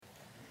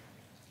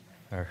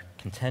We're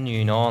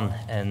continuing on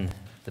in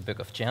the book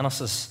of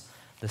Genesis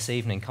this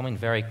evening, coming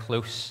very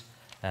close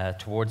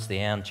towards the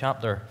end,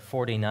 chapter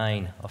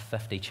 49 of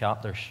 50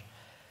 chapters.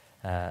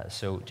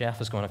 So Jeff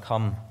is going to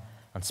come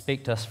and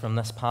speak to us from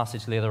this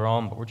passage later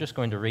on, but we're just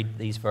going to read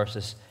these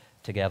verses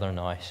together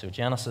now. So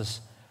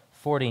Genesis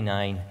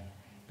 49,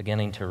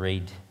 beginning to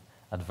read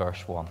at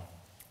verse 1.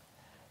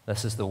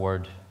 This is the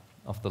word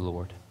of the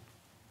Lord.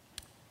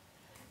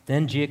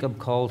 Then Jacob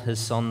called his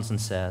sons and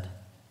said,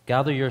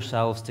 "Gather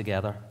yourselves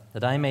together,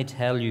 that I may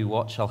tell you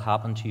what shall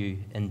happen to you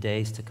in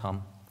days to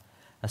come.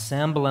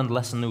 Assemble and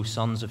listen, O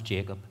sons of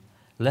Jacob.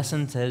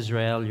 Listen to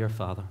Israel your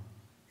father.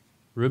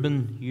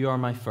 Reuben, you are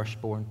my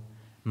firstborn,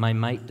 my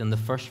might and the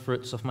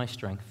firstfruits of my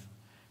strength,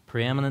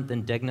 preeminent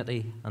in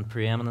dignity and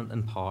preeminent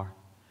in power.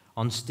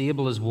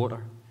 Unstable as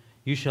water,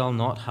 you shall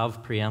not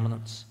have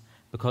preeminence,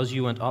 because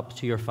you went up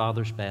to your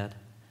father's bed.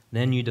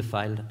 Then you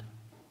defiled it.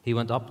 He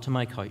went up to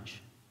my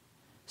couch.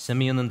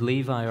 Simeon and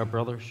Levi are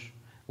brothers.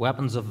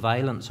 Weapons of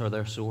violence are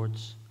their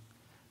swords.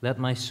 Let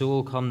my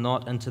soul come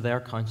not into their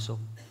counsel.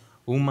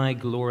 O my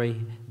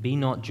glory, be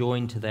not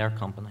joined to their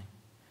company.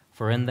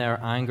 For in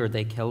their anger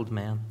they killed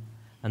men,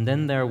 and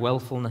in their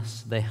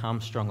willfulness they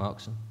hamstrung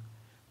oxen.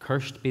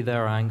 Cursed be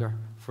their anger,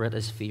 for it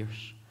is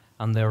fierce,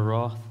 and their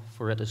wrath,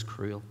 for it is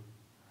cruel.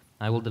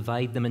 I will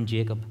divide them in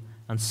Jacob,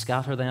 and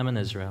scatter them in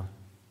Israel.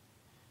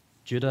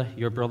 Judah,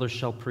 your brothers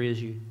shall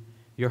praise you.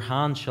 Your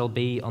hand shall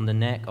be on the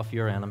neck of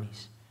your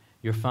enemies.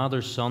 Your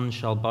father's son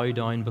shall bow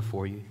down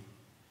before you.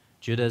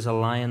 Judah is a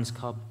lion's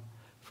cub.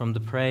 From the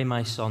prey,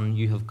 my son,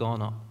 you have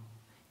gone up.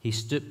 He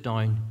stooped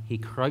down, he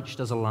crouched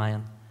as a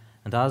lion,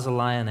 and as a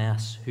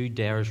lioness, who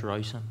dares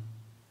rouse him?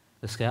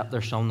 The scepter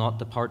shall not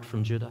depart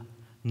from Judah,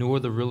 nor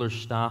the ruler's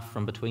staff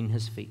from between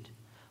his feet,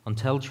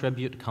 until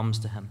tribute comes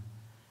to him,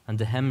 and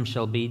to him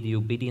shall be the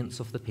obedience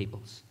of the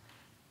peoples,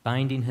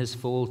 binding his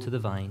foal to the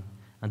vine,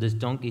 and his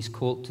donkey's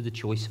colt to the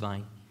choice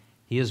vine.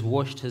 He has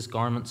washed his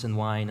garments in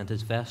wine, and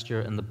his vesture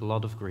in the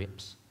blood of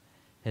grapes.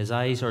 His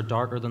eyes are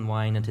darker than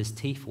wine, and his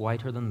teeth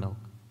whiter than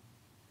milk.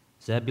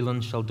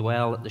 Zebulun shall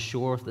dwell at the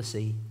shore of the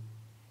sea.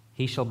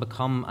 He shall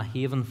become a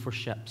haven for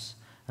ships,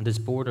 and his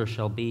border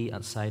shall be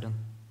at Sidon.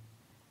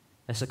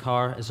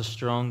 Issachar is a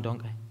strong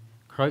donkey,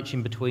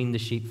 crouching between the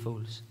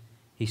sheepfolds.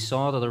 He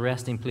saw that a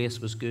resting place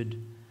was good,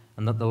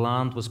 and that the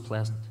land was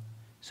pleasant.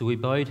 So he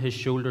bowed his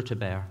shoulder to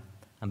bear,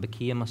 and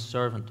became a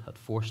servant at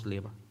forced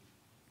labor.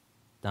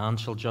 Dan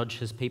shall judge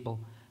his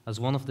people as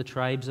one of the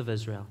tribes of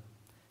Israel.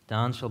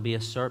 Dan shall be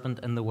a serpent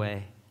in the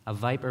way, a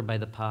viper by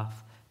the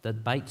path,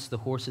 that bites the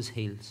horse's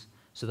heels,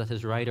 so that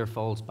his rider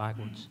falls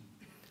backwards.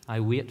 I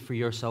wait for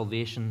your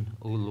salvation,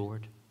 O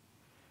Lord.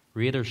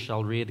 Raiders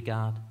shall raid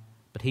Gad,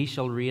 but he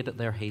shall raid at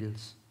their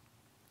heels.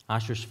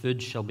 Asher's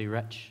food shall be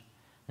rich,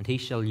 and he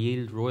shall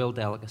yield royal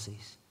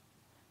delicacies.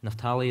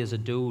 Naphtali is a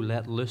doe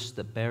let loose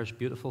that bears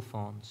beautiful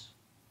fawns.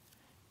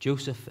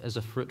 Joseph is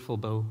a fruitful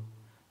bow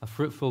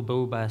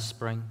by a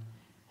spring.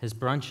 His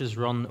branches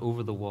run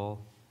over the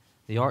wall.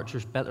 The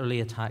archers bitterly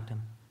attacked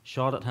him,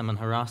 shot at him, and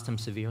harassed him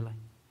severely.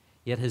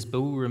 Yet his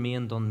bow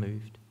remained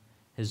unmoved.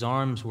 His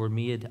arms were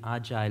made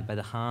agile by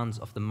the hands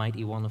of the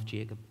mighty one of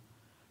Jacob.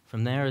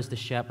 From there is the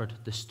shepherd,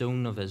 the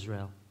stone of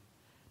Israel.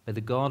 By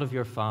the God of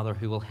your father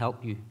who will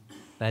help you,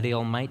 by the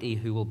Almighty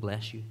who will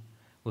bless you,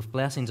 with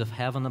blessings of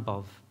heaven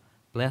above,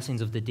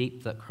 blessings of the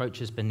deep that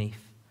crouches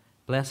beneath,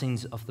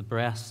 blessings of the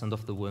breasts and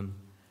of the womb,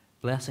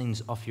 blessings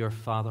of your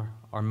father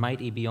are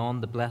mighty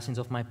beyond the blessings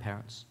of my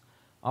parents,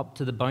 up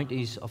to the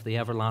bounties of the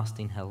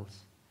everlasting hills.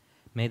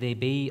 May they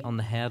be on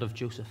the head of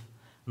Joseph,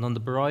 and on the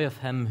brow of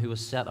him who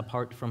was set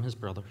apart from his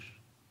brothers.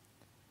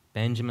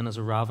 Benjamin is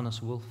a ravenous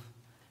wolf,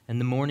 in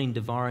the morning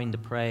devouring the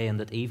prey,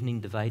 and at evening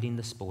dividing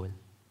the spoil.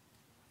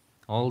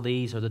 All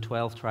these are the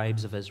 12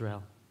 tribes of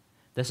Israel.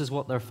 This is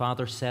what their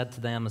father said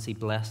to them as he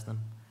blessed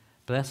them,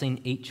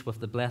 blessing each with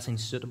the blessing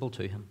suitable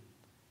to him.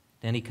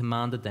 Then he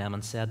commanded them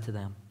and said to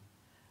them,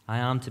 I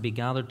am to be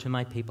gathered to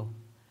my people.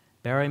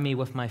 Bury me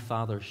with my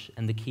fathers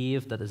in the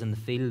cave that is in the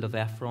field of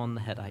Ephron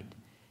the Hittite,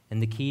 in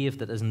the cave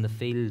that is in the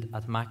field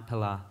at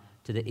Machpelah,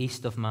 to the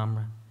east of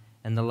Mamre,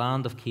 in the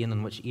land of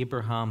Canaan, which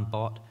Abraham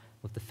bought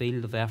with the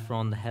field of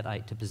Ephron the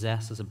Hittite to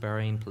possess as a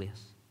burying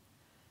place.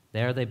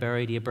 There they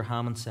buried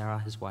Abraham and Sarah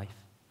his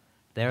wife.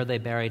 There they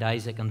buried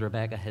Isaac and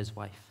Rebekah his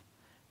wife.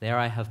 There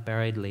I have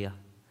buried Leah.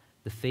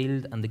 The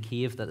field and the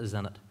cave that is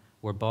in it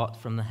were bought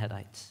from the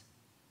Hittites.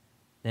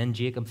 Then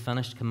Jacob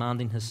finished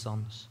commanding his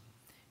sons.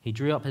 He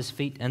drew up his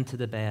feet into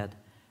the bed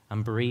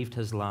and breathed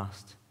his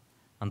last,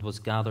 and was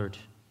gathered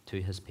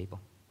to his people.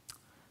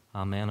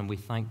 Amen. And we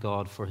thank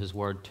God for his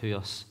word to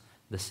us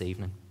this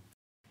evening.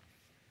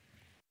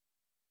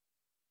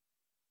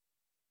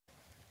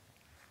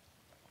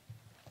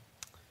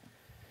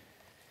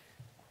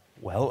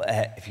 Well,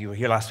 if you were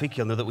here last week,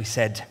 you'll know that we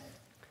said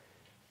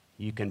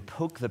you can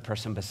poke the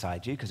person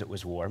beside you because it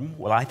was warm.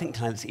 Well, I think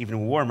tonight it's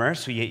even warmer,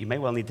 so you may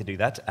well need to do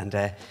that. And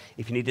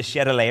if you need to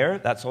shed a layer,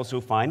 that's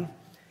also fine,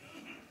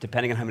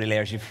 depending on how many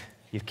layers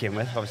you've came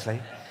with, obviously.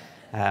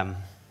 And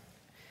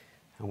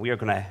we are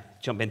going to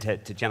jump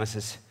into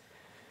Genesis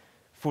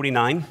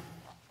 49.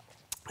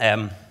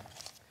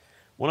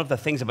 one of the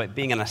things about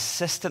being an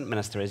assistant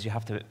minister is you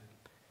have to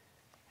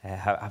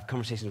have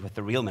conversations with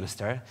the real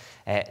minister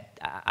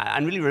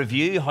and really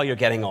review how you're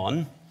getting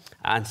on.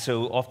 And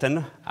so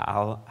often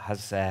Al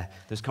has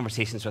those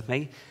conversations with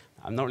me.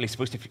 I'm not really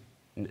supposed to,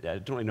 I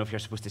don't really know if you're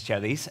supposed to share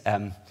these.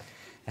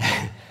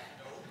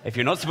 If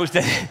you're not supposed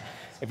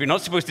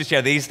to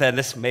share these, then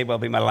this may well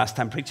be my last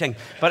time preaching.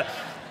 But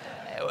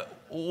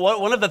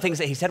one of the things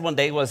that he said one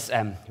day was,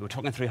 we were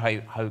talking through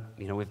how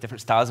we have different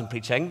styles in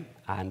preaching,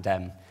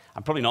 and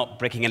I'm probably not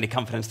breaking any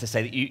confidence to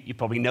say that you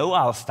probably know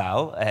Al's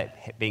style,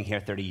 being here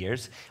 30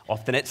 years.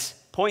 Often it's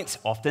points,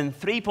 often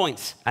 3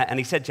 points. And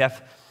he said,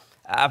 Jeff,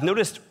 I've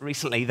noticed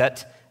recently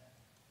that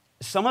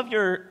some of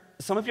your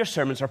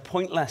sermons are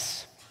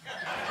pointless.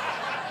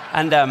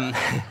 And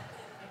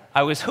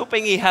I was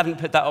hoping he hadn't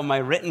put that on my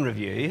written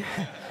review.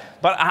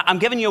 But I'm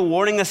giving you a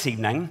warning this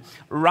evening.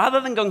 Rather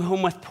than going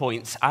home with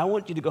points, I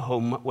want you to go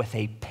home with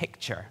a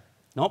picture.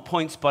 Not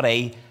points, but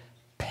a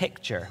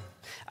picture.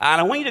 And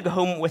I want you to go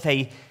home with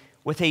a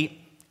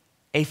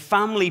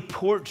family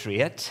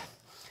portrait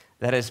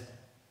that is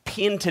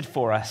painted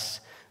for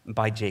us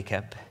by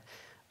Jacob.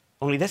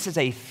 Only this is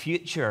a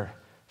future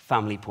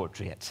family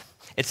portrait.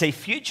 It's a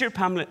future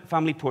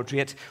family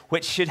portrait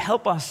which should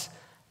help us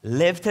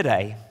live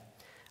today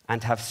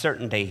and have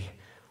certainty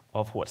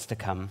of what's to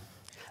come.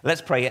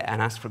 Let's pray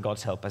and ask for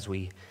God's help as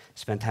we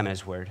spend time in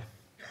His Word.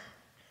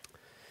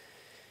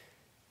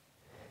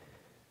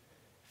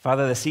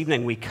 Father, this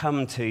evening we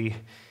come to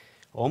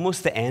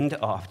almost the end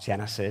of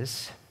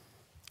Genesis,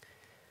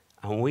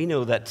 and we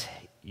know that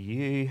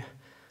you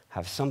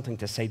have something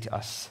to say to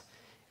us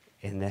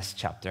in this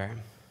chapter.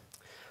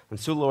 And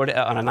so, Lord,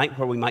 on a night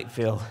where we might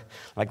feel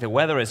like the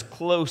weather is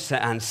close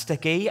and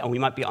sticky, and we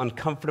might be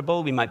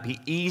uncomfortable, we might be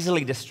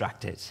easily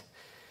distracted,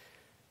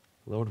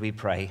 Lord, we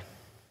pray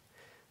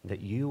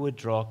that you would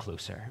draw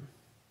closer,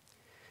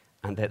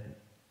 and that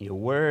your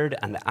word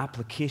and the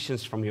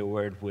applications from your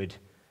word would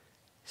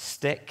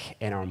stick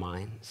in our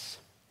minds,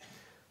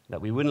 that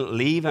we wouldn't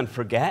leave and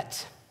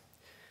forget,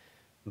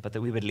 but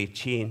that we would leave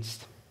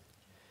changed,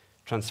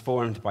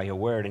 transformed by your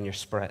word and your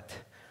spirit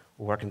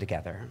working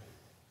together.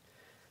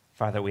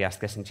 Father, we ask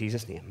this in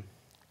Jesus' name.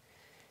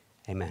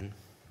 Amen.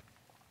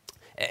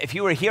 If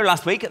you were here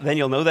last week, then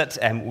you'll know that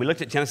we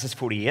looked at Genesis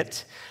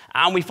 48,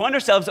 and we found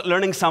ourselves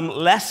learning some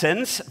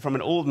lessons from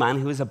an old man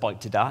who was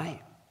about to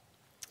die.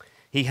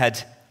 He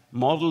had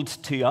modeled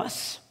to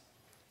us,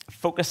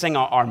 focusing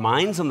our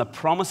minds on the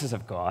promises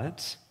of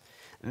God,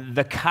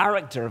 the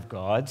character of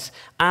God,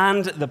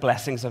 and the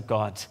blessings of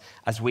God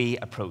as we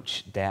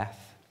approach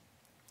death.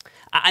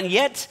 And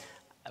yet,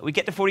 we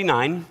get to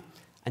 49,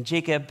 and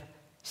Jacob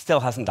still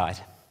hasn't died.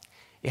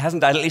 He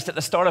hasn't died, at least at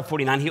the start of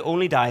 49. He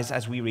only dies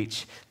as we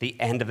reach the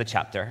end of the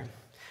chapter.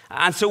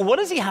 And so what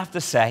does he have to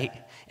say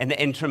in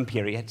the interim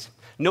period?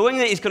 Knowing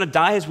that he's going to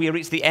die as we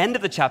reach the end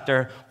of the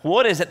chapter,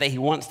 what is it that he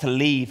wants to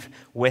leave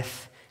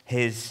with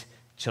his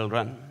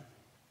children?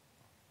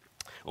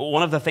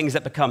 One of the things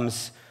that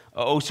becomes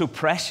so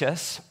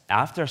precious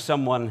after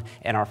someone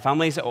in our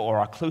families or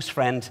our close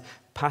friend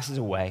passes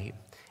away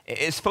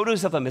is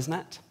photos of them, isn't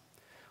it?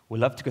 We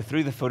love to go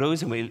through the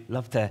photos, and we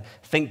love to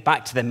think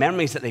back to the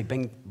memories that they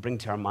bring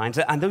to our minds.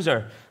 And those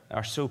are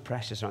so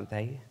precious, aren't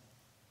they?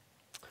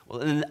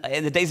 Well,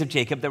 in the days of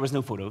Jacob, there was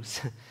no photos.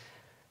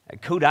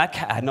 Kodak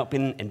had not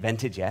been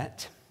invented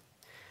yet.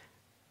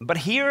 But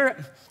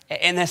here,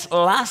 in this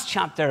last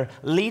chapter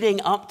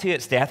leading up to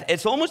its death,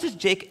 it's almost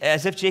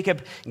as if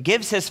Jacob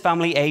gives his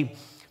family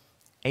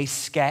a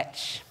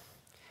sketch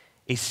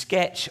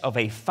of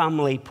a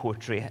family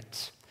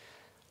portrait.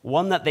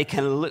 One that they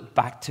can look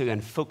back to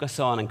and focus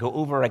on and go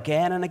over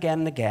again and again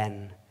and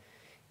again,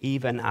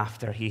 even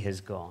after he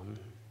has gone.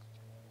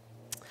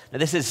 Now,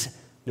 this is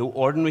no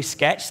ordinary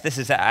sketch. This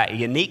is a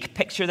unique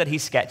picture that he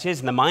sketches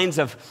in the minds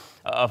of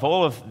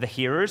all of the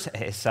hearers,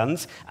 his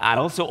sons, and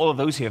also all of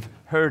those who have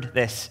heard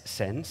this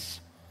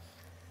since.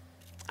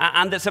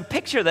 And it's a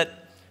picture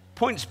that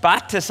points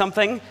back to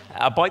something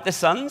about the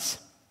sons,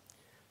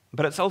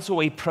 but it's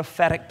also a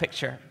prophetic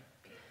picture,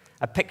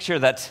 a picture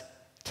that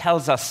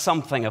tells us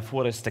something of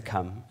what is to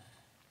come.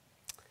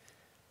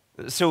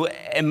 So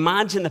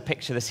imagine the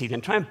picture this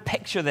evening. Try and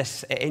picture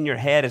this in your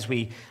head as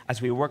we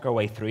work our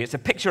way through. It's a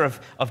picture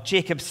of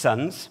Jacob's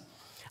sons.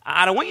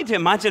 And I want you to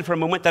imagine for a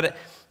moment that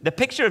the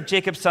picture of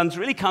Jacob's sons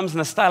really comes in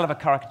the style of a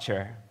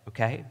caricature,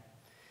 okay?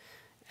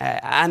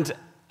 And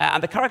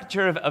the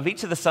caricature of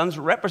each of the sons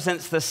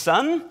represents the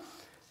son,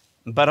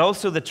 but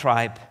also the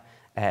tribe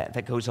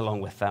that goes along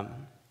with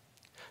them.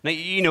 Now,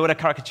 you know what a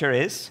caricature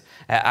is.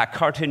 A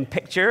cartoon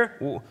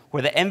picture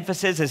where the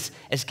emphasis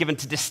is given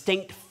to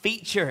distinct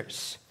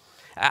features.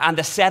 And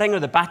the setting or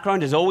the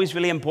background is always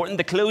really important.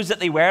 The clothes that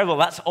they wear, well,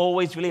 that's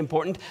always really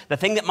important. The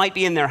thing that might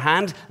be in their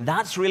hand,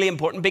 that's really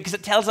important because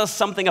it tells us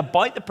something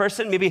about the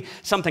person, maybe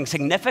something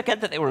significant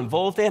that they were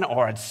involved in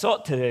or had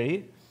sought to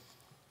do,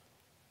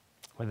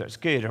 whether it's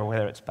good or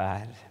whether it's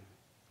bad.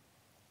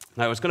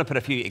 Now, I was going to put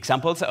a few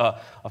examples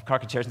of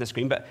caricatures on the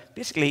screen, but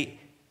basically,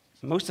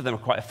 most of them are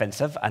quite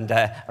offensive, and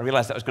I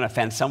realized that I was going to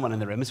offend someone in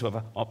the room, so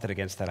I've opted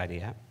against that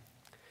idea.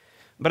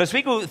 But as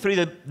we go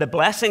through the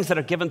blessings that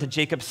are given to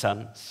Jacob's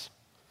sons,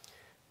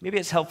 maybe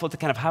it's helpful to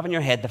kind of have in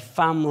your head the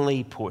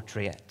family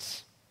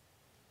portrait.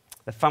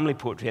 The family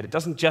portrait. It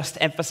doesn't just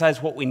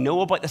emphasize what we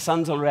know about the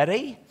sons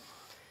already,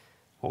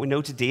 what we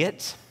know to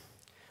date,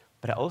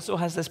 but it also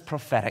has this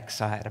prophetic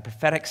side, a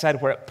prophetic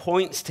side where it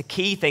points to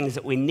key things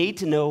that we need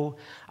to know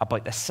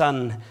about the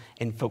son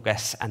in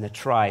focus and the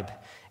tribe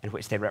in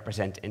which they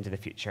represent into the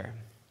future.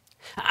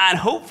 And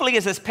hopefully,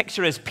 as this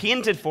picture is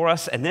painted for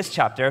us in this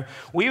chapter,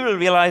 we will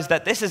realize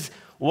that this is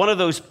one of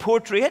those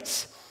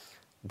portraits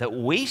that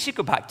we should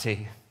go back to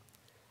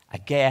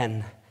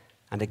again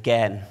and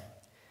again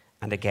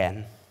and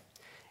again.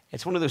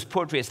 It's one of those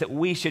portraits that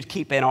we should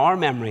keep in our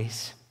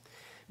memories,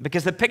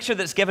 because the picture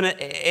that's given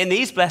in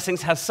these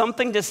blessings has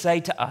something to say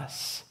to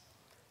us.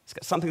 It's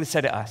got something to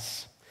say to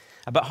us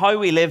about how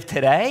we live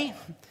today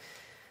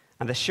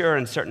and the sure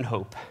and certain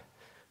hope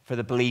for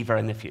the believer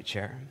in the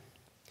future.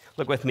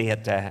 Look with me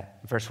at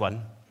verse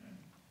 1.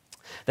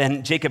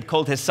 Then Jacob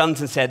called his sons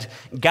and said,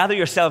 "Gather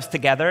yourselves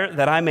together,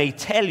 that I may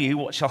tell you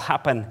what shall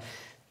happen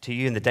to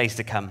you in the days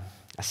to come.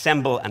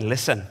 Assemble and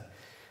listen,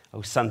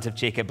 O sons of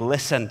Jacob,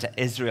 listen to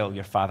Israel,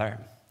 your father."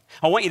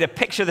 I want you to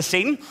picture the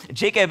scene.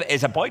 Jacob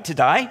is about to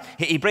die.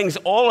 He brings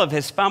all of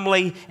his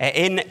family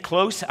in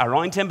close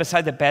around him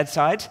beside the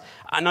bedside.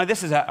 And now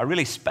this is a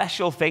really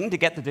special thing to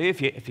get to do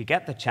if you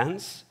get the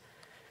chance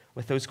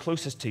with those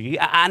closest to you.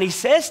 And he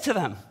says to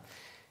them,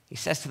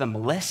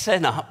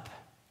 listen up.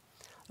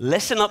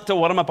 Listen up to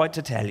what I'm about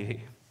to tell you.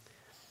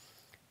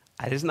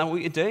 And isn't that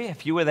what you do?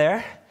 If you were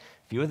there,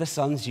 if you were the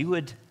sons, you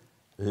would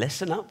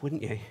listen up,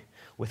 wouldn't you?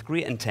 With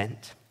great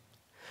intent.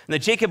 Now,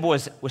 Jacob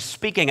was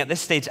speaking at this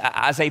stage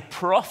as a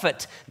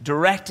prophet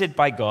directed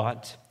by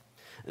God.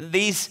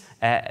 These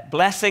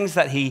blessings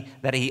that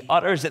he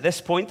utters at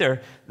this point,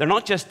 they're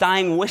not just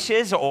dying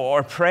wishes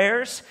or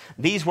prayers.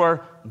 These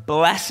were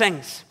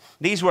blessings.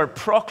 These were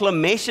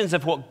proclamations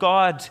of what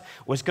God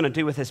was going to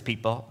do with his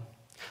people.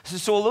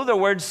 So although they're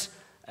words,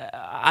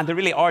 and they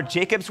really are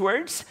Jacob's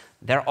words,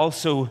 they're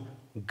also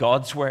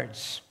God's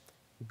words.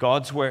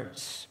 God's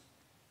words.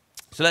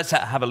 So let's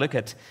have a look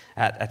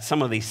at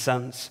some of these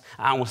sons.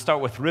 And we'll start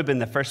with Reuben,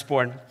 the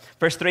firstborn.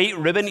 Verse 3,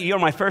 "Reuben, you're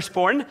my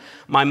firstborn,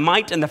 my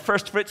might and the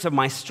firstfruits of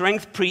my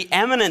strength,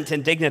 preeminent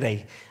in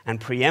dignity and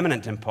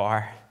preeminent in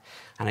power."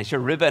 And as you're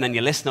Reuben and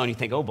you listen on, you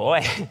think, oh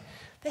boy,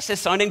 this is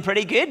sounding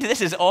pretty good.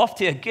 This is off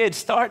to a good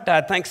start,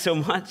 Dad. Thanks so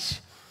much.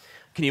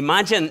 Can you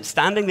imagine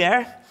standing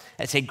there?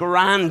 It's a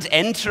grand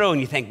intro, and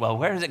you think, well,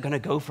 where is it going to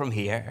go from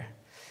here?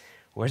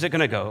 Where's it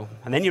going to go?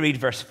 And then you read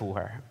verse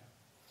 4.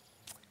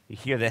 You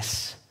hear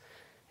this.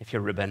 If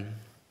you're Reuben,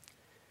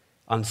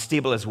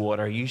 "Unstable as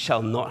water, you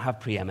shall not have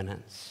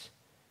preeminence,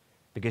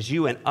 because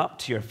you went up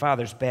to your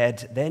father's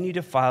bed, then you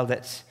defiled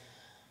it.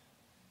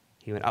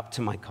 He went up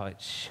to my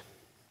couch."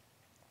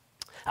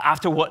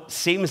 After what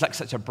seems like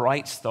such a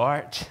bright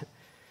start,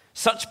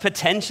 such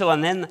potential,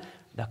 and then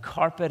the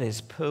carpet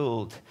is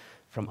pulled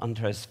from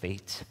under his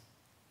feet.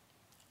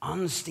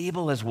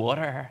 Unstable as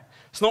water.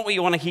 It's not what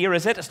you want to hear,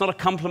 is it? It's not a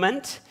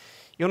compliment.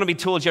 You want to be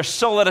told you're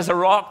solid as a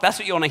rock. That's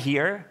what you want to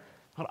hear.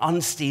 Not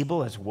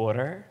unstable as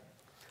water.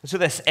 And so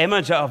this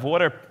image of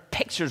water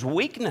pictures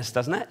weakness,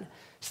 doesn't it?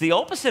 It's the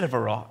opposite of a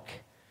rock.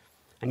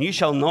 "And you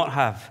shall not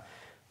have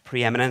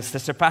preeminence. The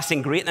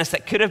surpassing greatness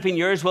that could have been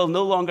yours will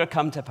no longer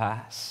come to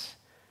pass."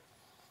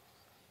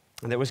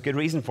 And there was good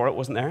reason for it,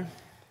 wasn't there?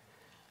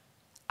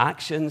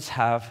 Actions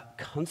have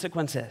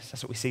consequences.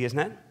 That's what we see, isn't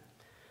it?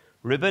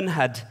 Reuben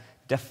had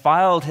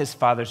defiled his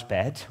father's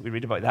bed. We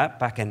read about that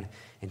back in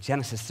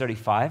Genesis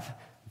 35,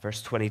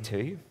 verse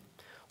 22.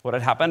 What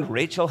had happened?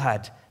 Rachel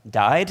had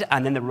died,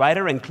 and then the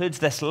writer includes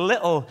this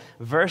little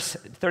verse,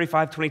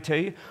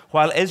 35:22.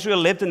 "While Israel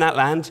lived in that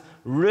land,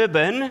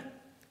 Reuben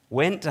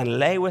went and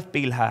lay with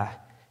Bilhah,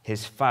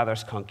 his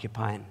father's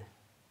concubine.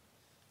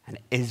 And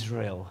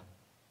Israel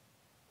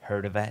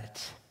heard of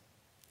it."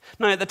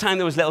 Now, at the time,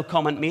 there was little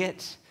comment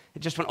made. It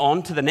just went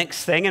on to the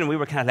next thing, and we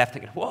were kind of left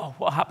thinking, whoa,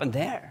 what happened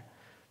there?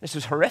 This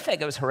was horrific.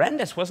 It was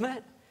horrendous, wasn't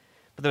it?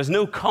 But there was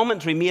no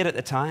commentary made at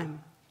the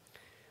time.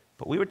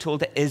 But we were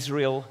told that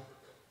Israel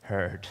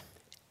heard.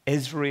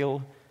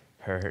 Israel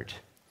heard.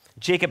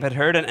 Jacob had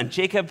heard it, and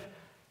Jacob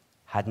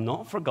had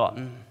not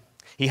forgotten.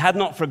 He had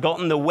not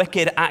forgotten the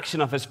wicked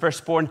action of his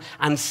firstborn,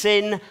 and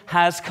sin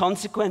has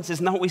consequences.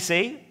 Isn't that what we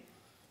see?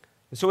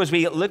 And so as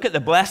we look at the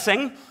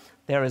blessing,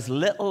 there is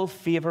little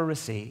favor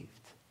received.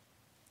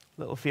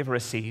 Little favor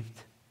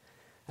received.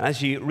 And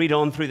as you read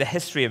on through the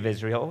history of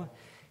Israel,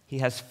 he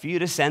has few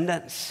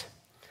descendants,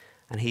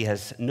 and he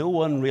has no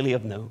one really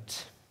of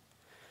note.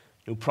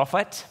 No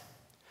prophet,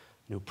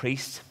 no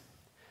priest,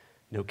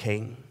 no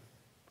king.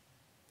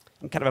 You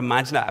can kind of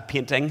imagine a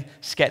painting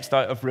sketched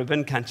out of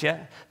Reuben, can't you?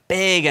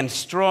 Big and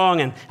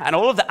strong, and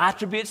all of the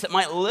attributes that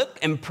might look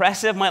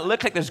impressive, might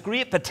look like there's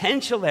great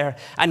potential there.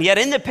 And yet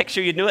in the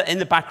picture, you'd know it in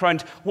the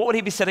background, what would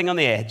he be sitting on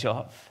the edge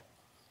of?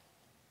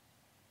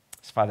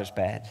 His father's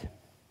bed.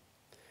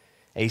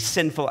 A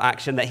sinful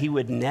action that he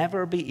would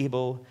never be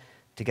able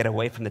to get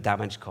away from the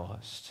damage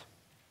caused.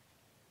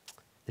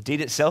 The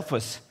deed itself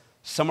was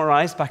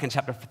summarized back in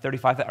chapter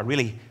 35, that a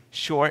really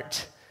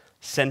short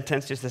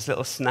sentence, just this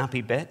little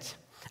snappy bit.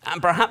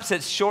 And perhaps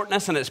its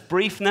shortness and its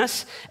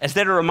briefness is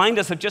there to remind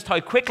us of just how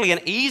quickly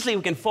and easily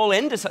we can fall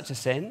into such a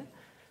sin.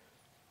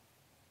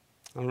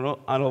 And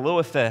although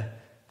if the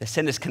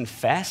sin is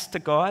confessed to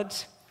God,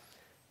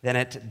 then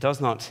it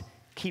does not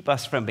keep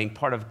us from being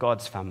part of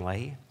God's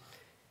family.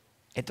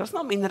 It does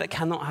not mean that it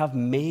cannot have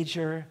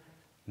major,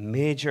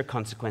 major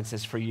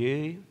consequences for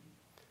you,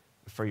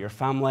 for your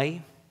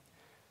family,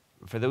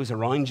 for those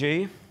around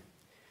you,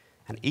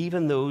 and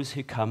even those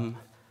who come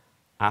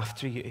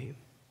after you.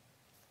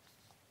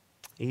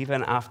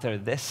 Even after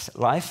this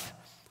life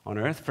on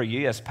earth for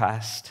you has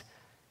passed,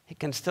 it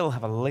can still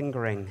have a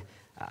lingering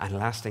and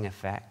lasting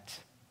effect.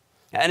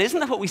 And isn't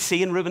that what we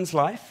see in Reuben's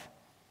life?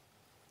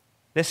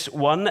 This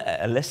one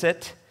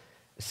illicit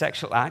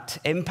sexual act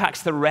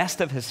impacts the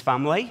rest of his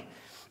family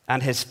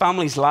and his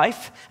family's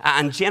life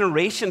and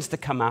generations to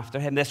come after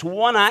him. This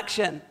one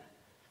action.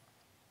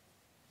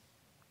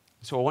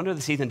 So I wonder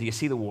this evening, do you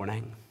see the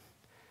warning?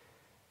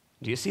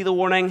 Do you see the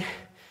warning?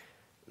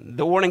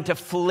 The warning to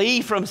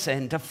flee from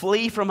sin, to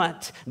flee from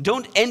it.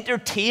 Don't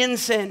entertain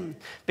sin,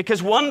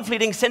 because one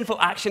fleeting sinful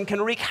action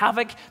can wreak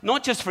havoc,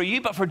 not just for you,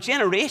 but for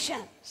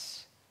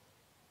generations.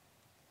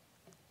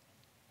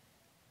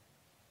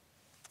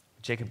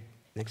 Jacob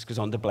next goes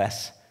on to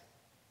bless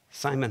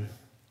Simeon,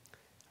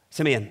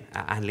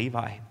 and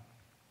Levi.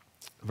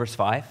 Verse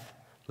 5,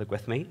 look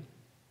with me.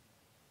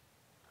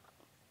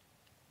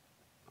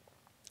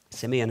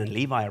 Simeon and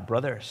Levi are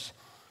brothers.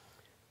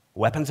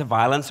 Weapons of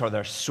violence are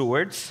their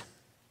swords.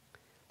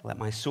 Let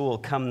my soul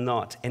come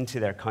not into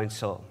their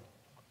counsel.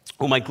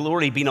 O my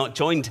glory, be not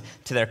joined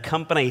to their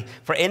company.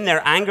 For in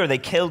their anger they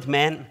killed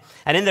men,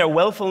 and in their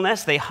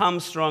willfulness they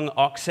hamstrung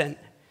oxen.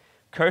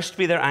 Cursed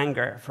be their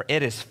anger, for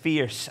it is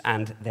fierce,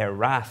 and their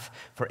wrath,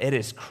 for it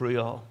is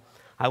cruel.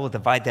 I will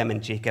divide them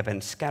in Jacob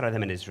and scatter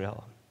them in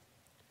Israel.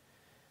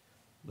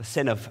 The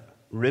sin of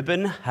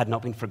Reuben had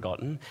not been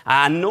forgotten,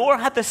 nor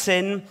had the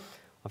sin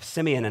of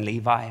Simeon and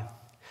Levi.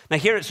 Now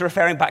here it's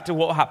referring back to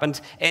what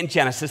happened in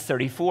Genesis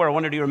 34. I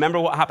wonder, do you remember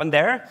what happened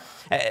there?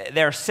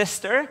 Their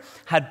sister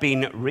had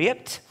been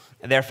raped.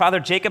 Their father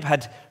Jacob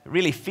had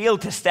really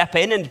failed to step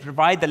in and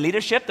provide the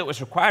leadership that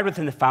was required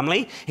within the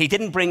family. He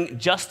didn't bring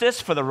justice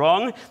for the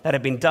wrong that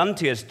had been done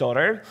to his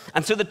daughter.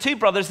 And so the two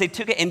brothers, they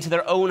took it into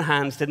their own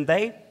hands, didn't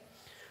they?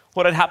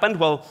 What had happened?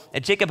 Well,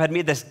 Jacob had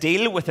made this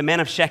deal with the men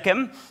of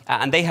Shechem,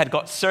 and they had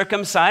got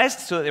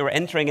circumcised so that they were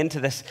entering into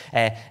this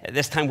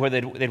time where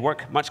they'd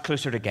work much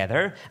closer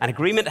together. An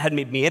agreement had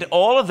been made.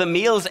 All of the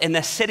males in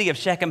the city of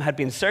Shechem had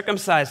been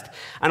circumcised.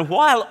 And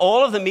while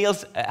all of the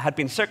males had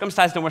been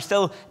circumcised and were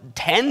still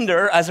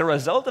tender as a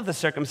result of the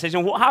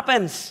circumcision, what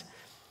happens?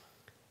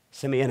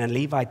 Simeon and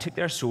Levi took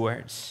their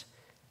swords,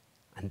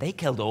 and they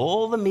killed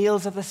all the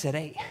males of the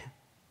city.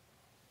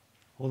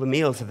 All the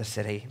males of the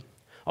city.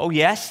 Oh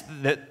yes,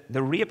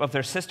 the rape of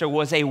their sister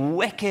was a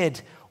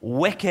wicked,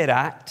 wicked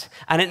act,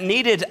 and it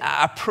needed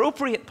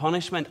appropriate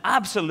punishment,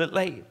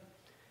 absolutely.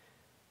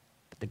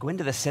 But to go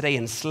into the city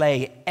and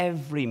slay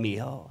every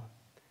male,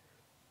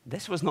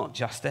 this was not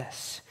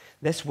justice.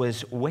 This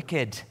was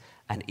wicked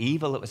and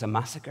evil. It was a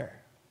massacre.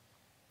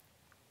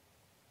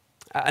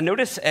 And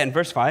notice in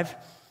verse 5,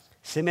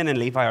 Simeon and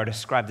Levi are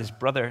described as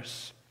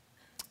brothers.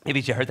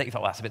 Maybe you heard that, you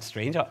thought, well, that's a bit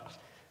strange.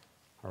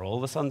 Are all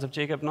the sons of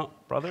Jacob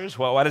not brothers?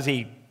 Well, why does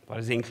he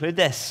include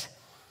this?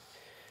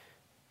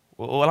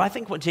 Well, I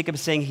think what Jacob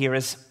is saying here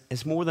is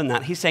more than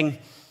that. He's saying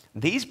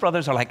these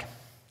brothers are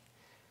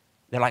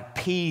they're like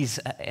peas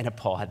in a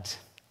pod.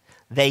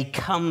 They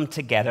come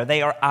together.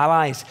 They are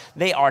allies.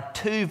 They are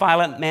two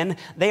violent men.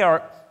 They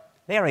are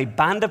a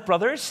band of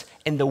brothers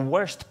in the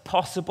worst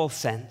possible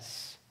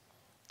sense.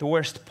 The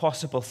worst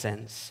possible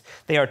sense.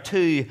 They are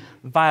two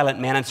violent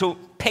men. And so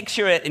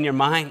picture it in your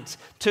mind.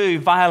 Two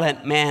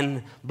violent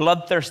men,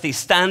 bloodthirsty,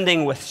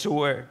 standing with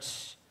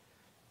swords.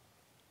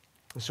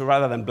 So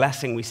rather than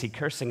blessing, we see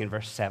cursing in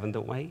verse 7,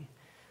 don't we?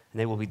 And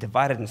they will be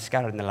divided and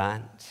scattered in the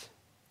land.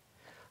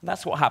 And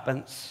that's what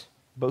happens.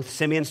 Both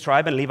Simeon's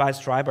tribe and Levi's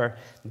tribe are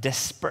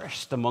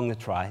dispersed among the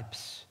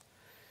tribes.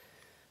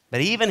 But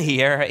even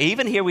here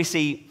we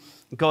see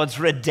God's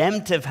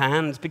redemptive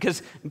hand,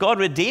 because God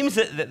redeems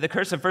the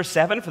curse of verse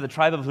 7 for the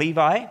tribe of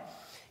Levi.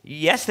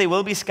 Yes, they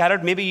will be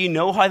scattered. Maybe you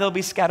know how they'll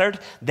be scattered.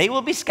 They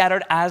will be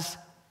scattered as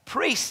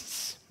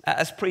priests.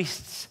 And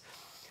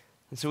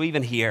so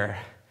even here,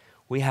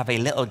 we have a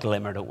little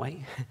glimmer, don't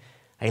we?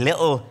 A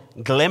little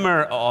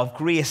glimmer of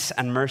grace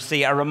and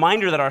mercy, a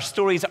reminder that our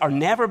stories are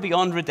never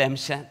beyond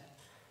redemption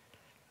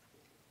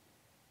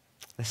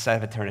this side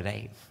of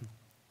eternity.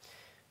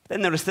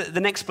 Then notice the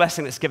next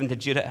blessing that's given to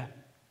Judah.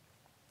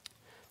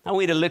 Now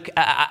we need to look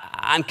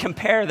and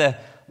compare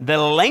the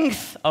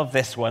length of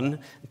this one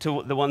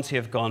to the ones who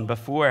have gone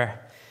before.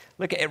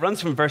 Look, it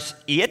runs from verse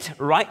 8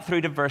 right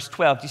through to verse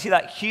 12. Do you see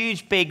that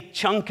huge, big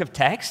chunk of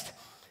text?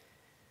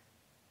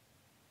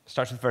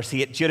 Starts with verse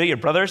 8. Judah, your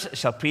brothers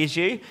shall praise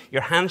you.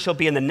 Your hand shall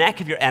be in the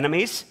neck of your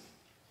enemies.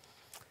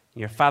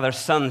 Your father's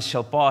sons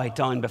shall bow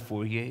down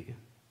before you.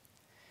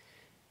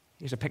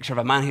 Here's a picture of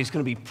a man who's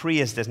going to be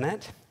praised, isn't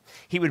it?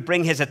 He would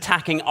bring his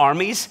attacking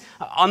armies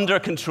under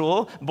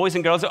control. Boys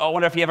and girls, I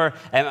wonder if you ever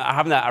are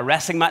having a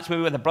wrestling match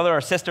maybe with a brother or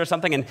sister or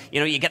something, and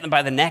you get them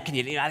by the neck and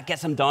you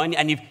get them down,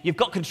 and you've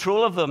got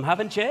control of them,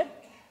 haven't you?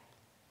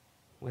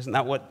 Well, isn't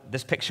that what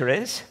this picture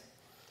is?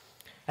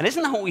 And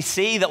isn't that what we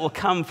see that will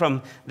come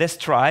from this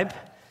tribe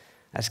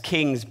as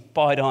kings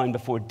bow down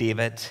before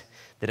David,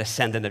 the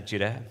descendant of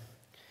Judah?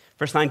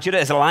 Verse 9, Judah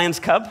is a lion's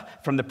cub.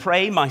 From the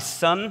prey, my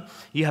son,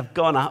 you have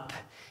gone up.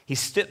 He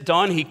stooped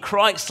down, he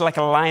crouched like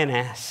a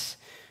lioness.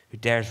 Who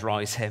dares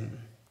rouse him?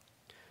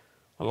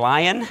 A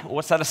lion,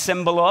 what's that a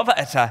symbol of?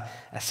 It's a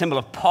symbol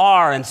of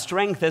power and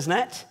strength, isn't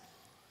it?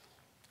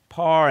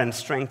 Power and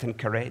strength and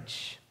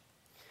courage.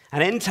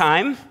 And in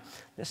time,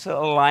 this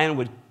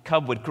little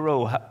cub would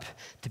grow up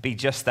to be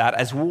just that,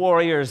 as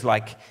warriors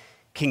like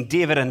King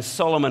David and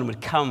Solomon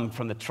would come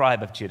from the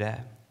tribe of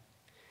Judah.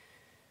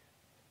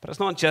 But it's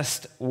not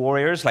just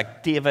warriors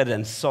like David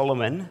and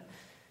Solomon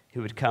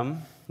who would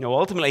come. No,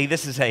 ultimately,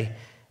 this is a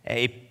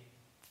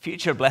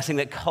future blessing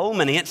that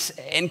culminates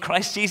in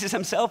Christ Jesus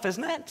himself,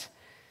 isn't it?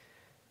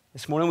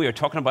 This morning we were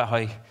talking about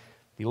how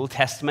the Old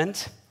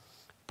Testament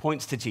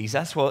points to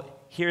Jesus. Well,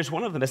 here's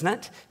one of them, isn't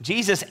it?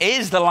 Jesus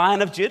is the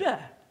Lion of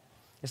Judah.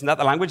 Isn't that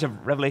the language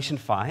of Revelation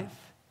 5?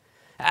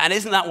 And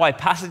isn't that why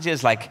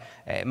passages like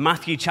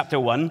Matthew chapter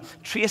 1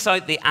 trace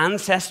out the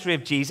ancestry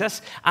of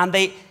Jesus, and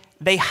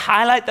they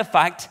highlight the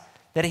fact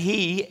that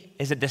he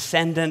is a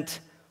descendant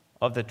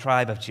of the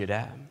tribe of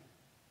Judah.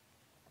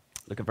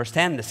 Look at verse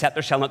 10. The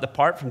scepter shall not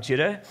depart from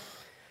Judah,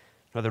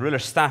 nor the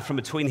ruler's staff from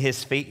between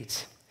his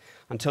feet,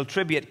 until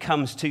tribute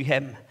comes to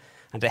him,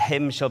 and to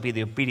him shall be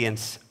the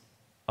obedience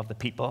of the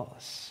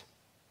peoples.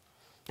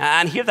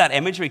 And here that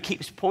imagery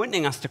keeps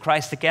pointing us to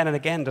Christ again and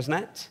again, doesn't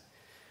it?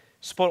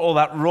 Spot all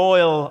that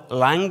royal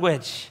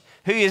language.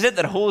 Who is it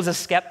that holds a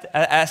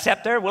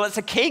scepter? Well, it's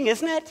a king,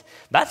 isn't it?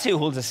 That's who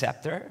holds a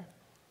scepter.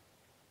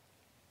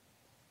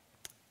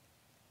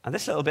 And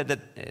this little bit that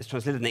is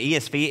translated in the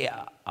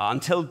ESV,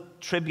 until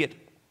tribute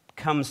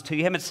comes to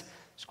him, it's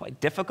quite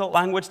difficult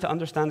language to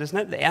understand, isn't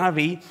it? The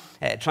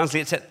NIV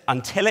translates it,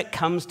 until it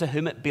comes to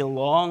whom it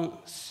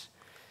belongs.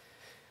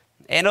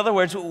 In other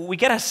words, we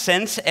get a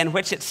sense in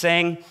which it's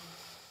saying,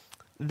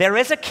 there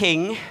is a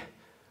king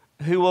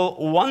who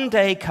will one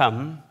day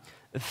come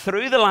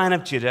through the line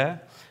of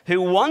Judah,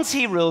 who once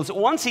he rules,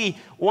 once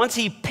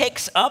he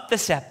picks up the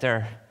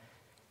scepter,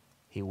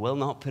 he will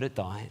not put it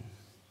down.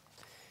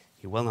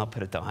 He will not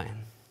put it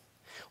down.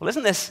 Well,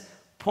 isn't this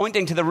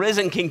pointing to the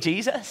risen King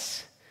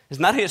Jesus?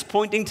 Isn't that who it's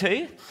pointing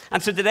to?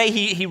 And so today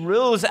he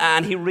rules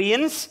and he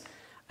reigns,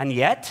 and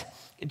yet,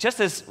 just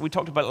as we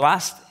talked about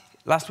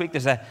last week,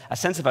 there's a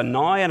sense of a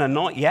now and a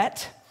not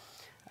yet.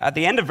 At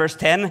the end of verse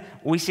 10,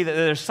 we see that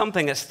there's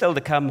something that's still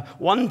to come.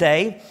 One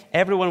day,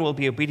 everyone will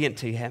be obedient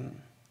to him.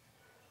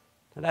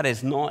 But that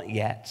is not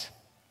yet.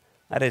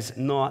 That is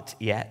not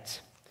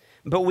yet.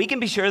 But we can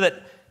be sure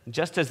that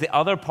just as the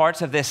other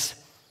parts of this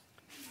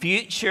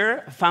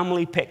future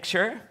family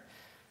picture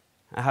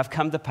have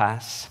come to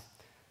pass,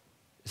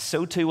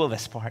 so too will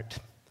this part.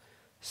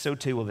 So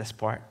too will this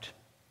part.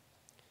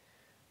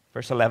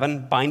 Verse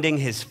 11, binding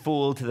his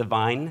foal to the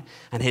vine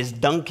and his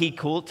donkey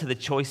colt to the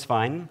choice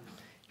vine,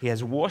 he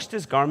has washed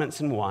his garments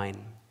in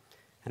wine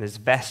and his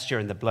vesture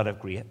in the blood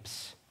of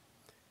grapes.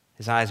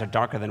 His eyes are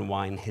darker than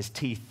wine, his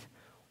teeth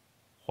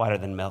whiter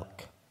than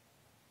milk.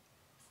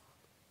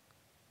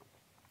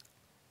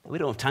 We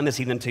don't have time this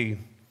evening to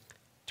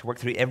work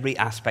through every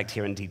aspect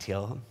here in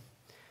detail.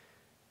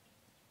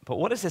 But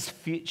what is this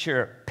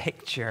future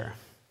picture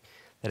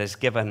that is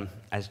given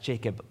as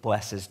Jacob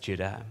blesses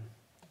Judah?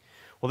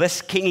 Well,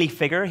 this kingly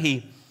figure,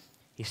 he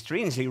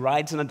strangely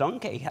rides on a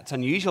donkey. That's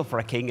unusual for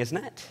a king, isn't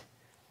it?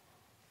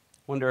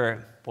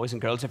 Wonder, boys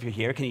and girls, if you're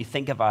here, can you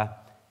think of a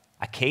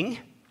king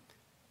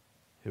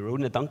who rode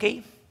on a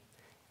donkey?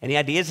 Any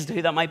ideas as to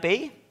who that might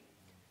be?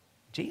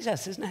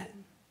 Jesus, isn't it?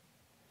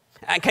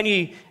 And can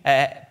you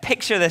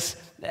picture this?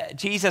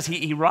 Jesus,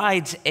 he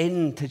rides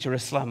into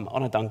Jerusalem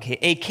on a donkey,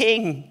 a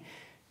king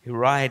who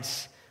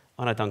rides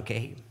on a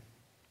donkey.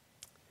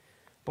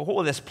 But what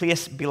will this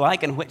place be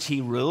like in which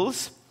he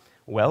rules?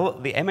 Well,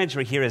 the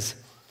imagery here is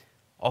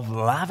of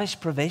lavish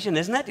provision,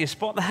 isn't it? Do you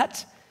spot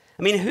that?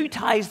 I mean, who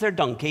ties their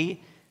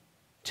donkey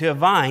to a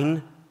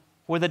vine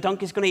where the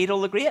donkey's going to eat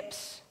all the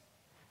grapes?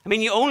 I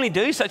mean, you only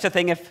do such a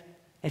thing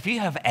if you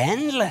have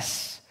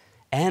endless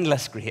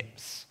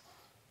grapes.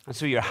 And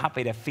so you're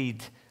happy to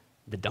feed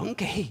the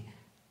donkey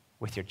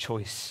with your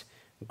choice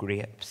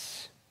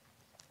grapes.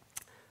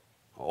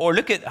 Or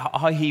look at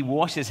how he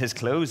washes his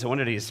clothes. I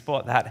wonder if you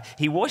spot that.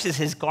 He washes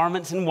his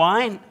garments in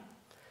wine.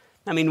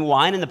 I mean,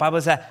 wine in the Bible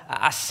is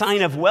a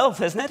sign of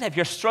wealth, isn't it? If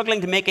you're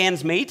struggling to make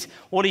ends meet,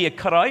 what do you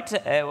cut out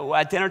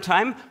at dinner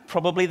time?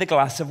 Probably the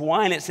glass of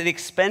wine. It's the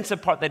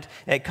expensive part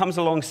that comes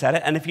alongside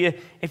it. And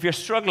if you're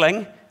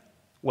struggling,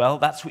 well,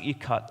 that's what you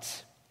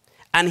cut.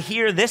 And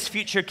here, this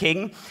future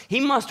king,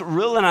 he must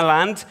rule in a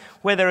land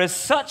where there is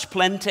such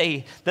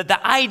plenty that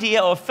the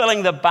idea of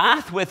filling the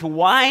bath with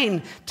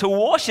wine to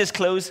wash his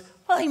clothes,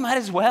 well, he might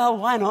as well.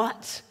 Why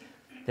not?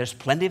 there's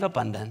plenty of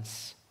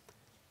abundance.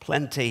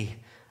 Plenty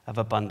of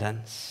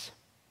abundance.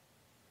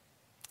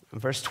 In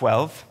verse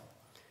 12,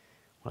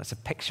 well, it's a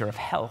picture of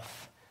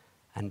health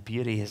and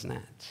beauty, isn't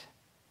it?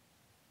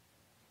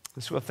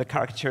 So if the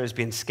caricature is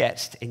being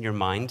sketched in your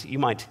mind, you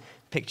might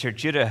picture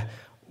Judah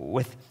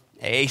with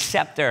a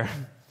scepter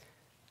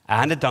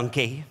and a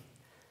donkey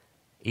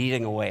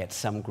eating away at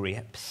some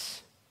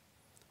grapes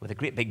with a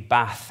great big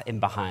bath in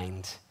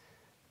behind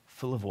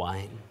full of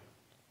wine.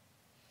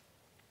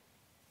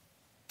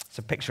 It's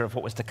a picture of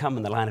what was to come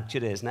in the line of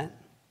Judah, isn't it?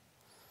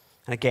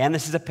 And again,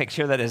 this is a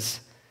picture that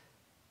is,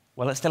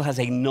 well, it still has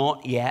a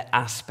not yet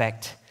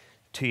aspect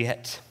to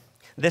it.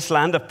 This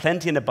land of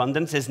plenty and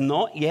abundance is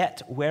not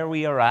yet where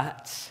we are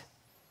at.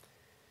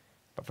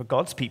 But for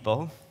God's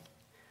people,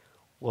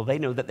 well, they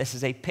know that this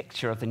is a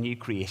picture of the new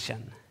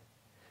creation.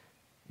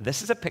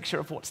 This is a picture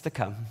of what's to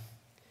come.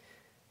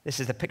 This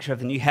is a picture of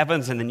the new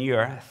heavens and the new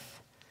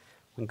earth,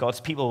 when God's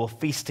people will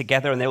feast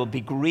together and there will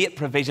be great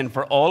provision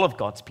for all of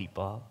God's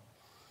people.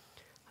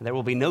 And there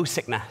will be no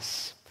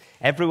sickness.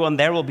 Everyone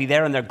there will be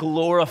there in their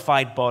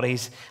glorified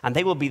bodies, and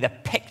they will be the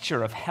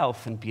picture of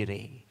health and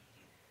beauty.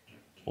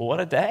 What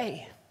a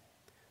day.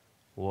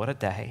 What a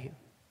day.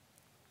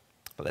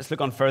 But let's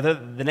look on further.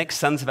 The next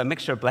sons have a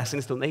mixture of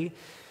blessings, don't they?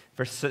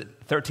 Verse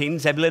 13,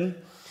 Zebulun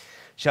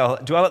shall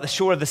dwell at the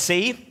shore of the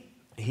sea.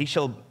 He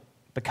shall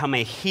become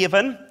a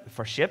haven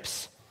for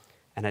ships,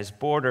 and his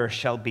border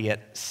shall be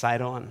at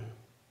Sidon.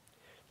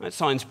 That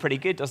sounds pretty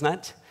good, doesn't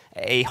it?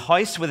 A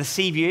house with a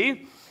sea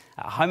view.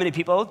 How many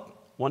people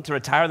want to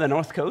retire on the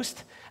north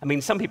coast? I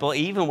mean, some people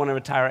even want to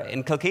retire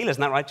in Kilkeel,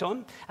 isn't that right,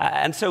 John?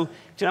 And so,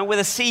 with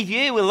a sea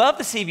view, we love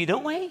the sea view,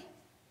 don't we?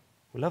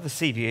 We love the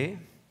sea view.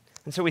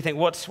 And so we think,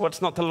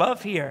 what's not to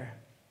love here?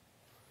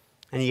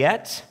 And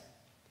yet,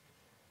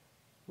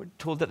 we're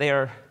told that they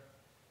are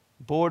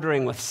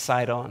bordering with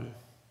Sidon.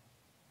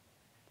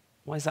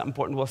 Why is that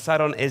important? Well,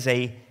 Sidon is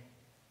a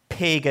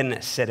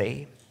pagan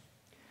city.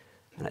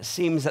 And it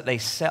seems that they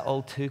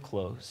settle too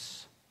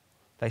close.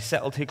 They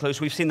settle too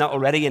close. We've seen that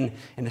already in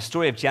the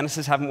story of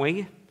Genesis, haven't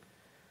we?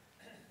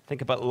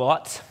 Think about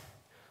Lot.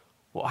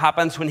 What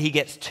happens when he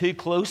gets too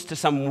close to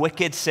some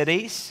wicked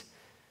cities?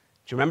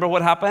 Do you remember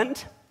what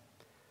happened?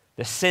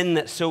 The sin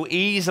that so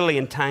easily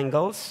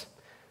entangles.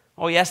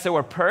 Oh, yes, there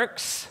were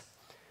perks,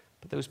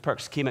 but those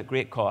perks came at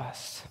great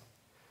cost.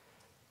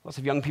 Lots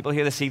of young people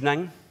here this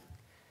evening.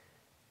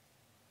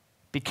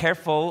 Be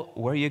careful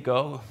where you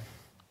go.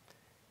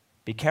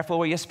 Be careful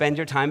where you spend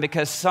your time,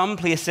 because some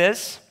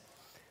places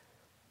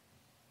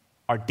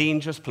are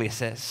dangerous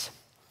places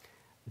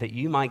that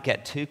you might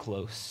get too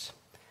close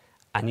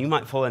and you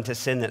might fall into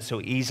sin that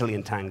so easily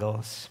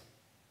entangles.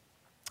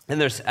 Then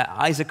there's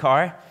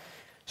Issachar,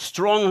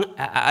 strong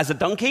as a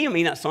donkey. I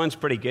mean, that sounds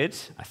pretty good,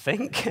 I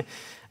think.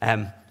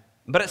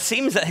 But it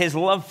seems that his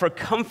love for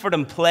comfort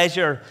and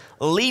pleasure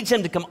leads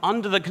him to come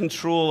under the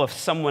control of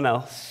someone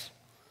else.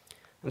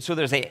 And so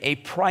there's a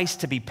price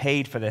to be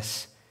paid for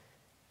this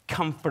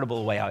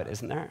comfortable way out,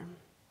 isn't there?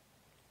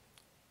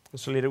 And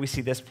so later we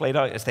see this played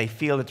out as they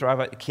fail to drive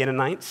out the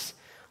Canaanites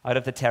out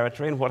of the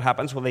territory. And what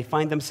happens? Well, they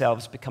find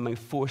themselves becoming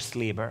forced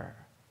labor.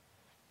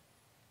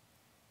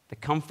 The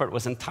comfort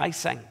was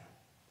enticing,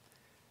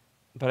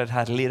 but it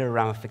had later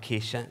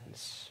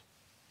ramifications.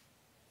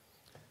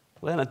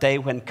 Well, in a day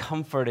when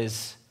comfort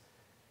is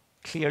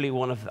clearly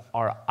one of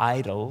our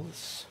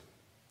idols,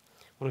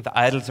 one of the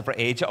idols of our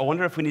age, I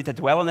wonder if we need to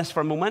dwell on this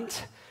for a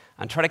moment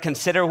and try to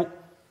consider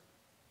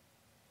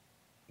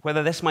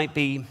whether this might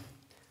be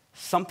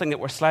something that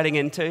we're sliding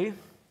into.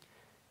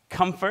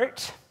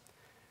 Comfort,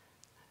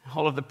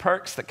 all of the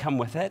perks that come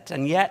with it,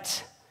 and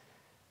yet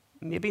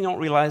maybe not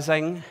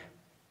realizing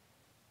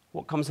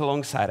what comes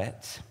alongside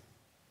it.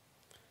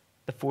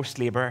 The forced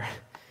labor,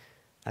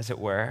 as it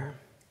were.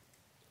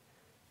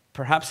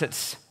 Perhaps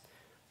it's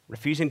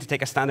refusing to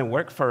take a stand and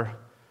work for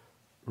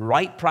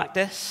right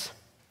practice,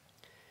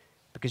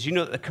 because you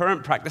know that the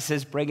current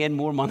practices bring in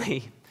more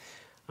money.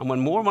 And when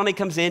more money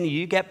comes in,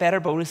 you get better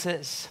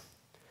bonuses.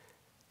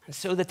 And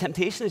so the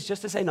temptation is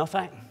just to say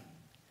nothing.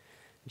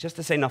 Just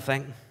to say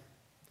nothing.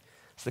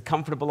 It's the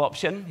comfortable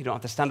option. You don't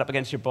have to stand up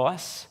against your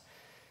boss.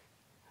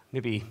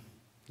 Maybe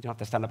you don't have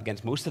to stand up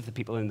against most of the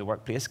people in the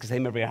workplace because they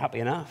maybe are happy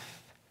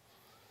enough.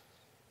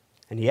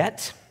 And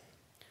yet,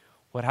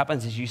 what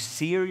happens is you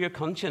sear your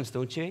conscience,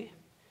 don't you?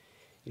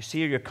 You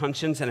sear your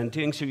conscience, and in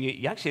doing so,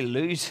 you actually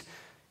lose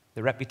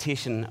the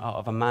reputation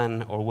of a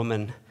man or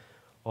woman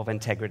of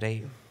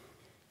integrity.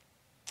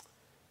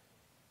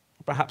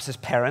 Perhaps as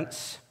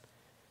parents,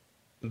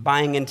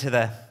 buying into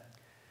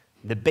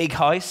the big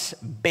house,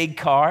 big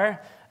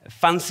car,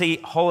 fancy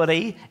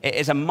holiday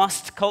is a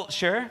must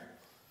culture.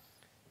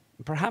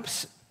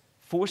 Perhaps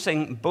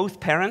forcing both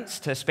parents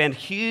to spend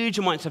huge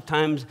amounts of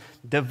time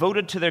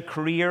devoted to their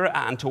career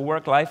and to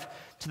work life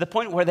to the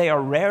point where they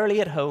are rarely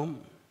at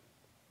home.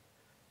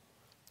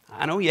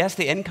 I know, yes,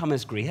 the income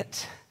is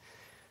great.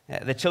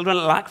 The children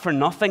lack for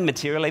nothing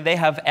materially. They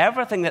have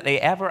everything that they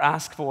ever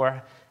ask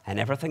for, and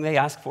everything they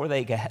ask for,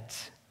 they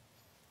get.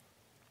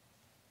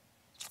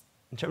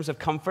 In terms of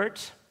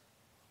comfort,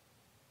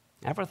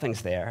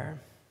 everything's there.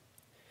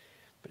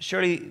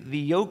 Surely the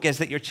yoke is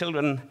that your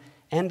children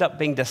end up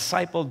being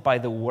discipled by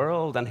the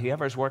world and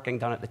whoever's working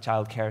down at the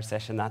childcare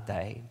session that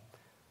day,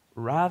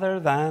 rather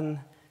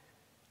than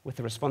with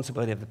the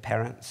responsibility of the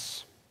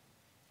parents.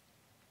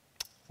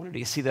 I wonder, do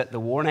you see the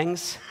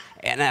warnings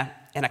in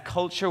a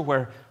culture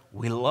where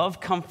we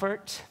love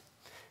comfort?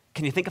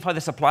 Can you think of how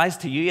this applies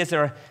to you? Is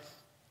there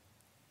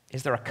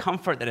a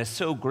comfort that is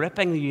so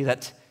gripping you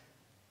that,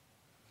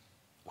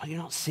 well, you're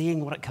not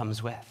seeing what it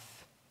comes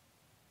with?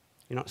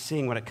 You're not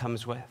seeing what it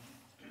comes with.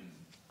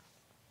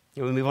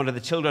 We move on to the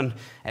children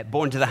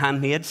born to the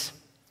handmaids.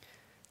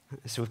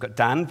 So we've got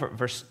Dan,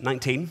 verse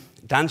 19.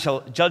 Dan shall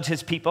judge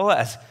his people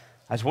as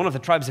one of the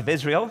tribes of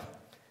Israel.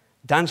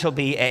 Dan shall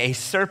be a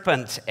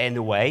serpent in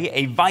the way,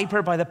 a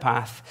viper by the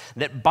path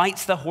that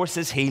bites the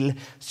horse's heel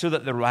so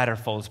that the rider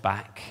falls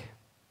back.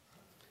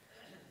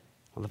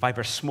 Well, the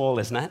viper's small,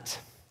 isn't it?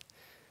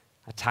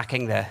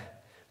 Attacking the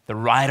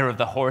rider of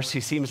the horse,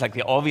 who seems like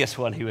the obvious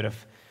one who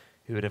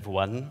would have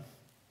won.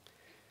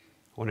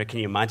 I wonder, can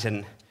you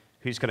imagine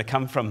who's going to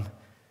come from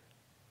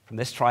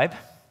this tribe?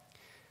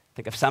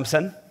 Think of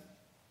Samson.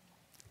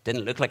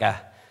 Didn't look like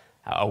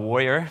a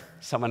warrior,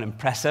 someone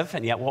impressive,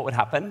 and yet what would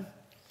happen?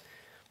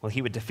 Well,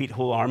 he would defeat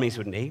whole armies,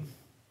 wouldn't he?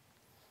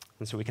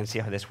 And so we can see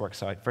how this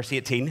works out. Verse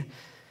 18.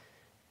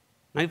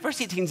 Now, verse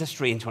 18 is a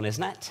strange one,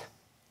 isn't it?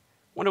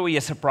 Wonder, were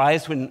you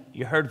surprised when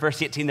you heard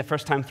verse 18 the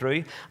first time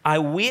through? I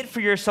wait for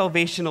your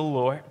salvation, O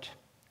Lord.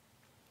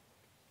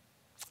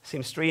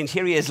 Seems strange.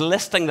 Here he is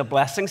listing the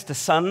blessings to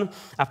son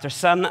after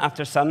son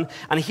after son.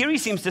 And here he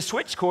seems to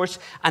switch course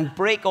and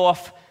break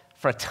off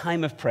for a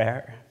time of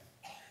prayer.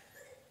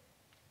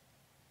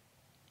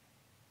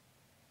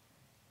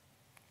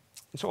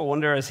 And so I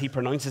wonder, as he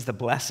pronounces the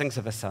blessings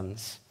of his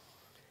sons,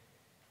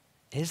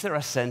 is there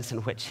a sense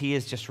in which he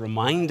is just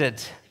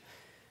reminded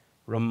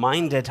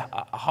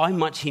how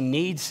much he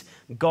needs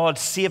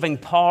God's saving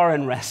power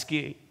and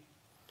rescue?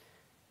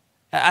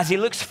 As he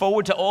looks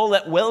forward to all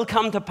that will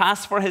come to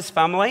pass for his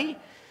family,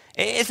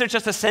 is there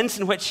just a sense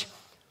in which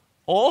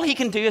all he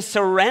can do is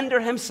surrender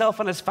himself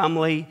and his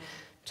family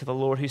to the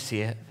Lord who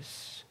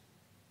saves?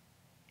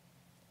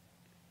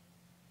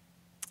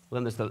 Well,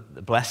 then there's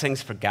the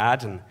blessings for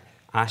Gad and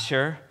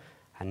Asher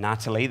and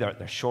Natalie.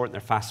 They're short and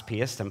they're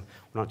fast-paced, and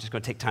we're not just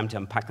going to take time to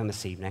unpack them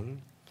this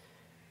evening.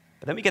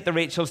 But then we get to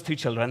Rachel's two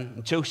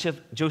children,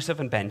 Joseph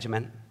and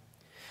Benjamin.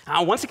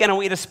 And once again, I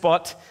want you to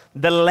spot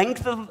the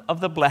length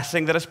of the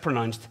blessing that is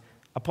pronounced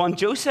upon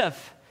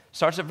Joseph.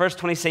 Starts at verse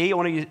 22.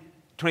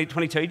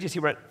 Do you see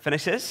where it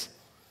finishes?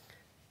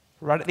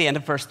 Right at the end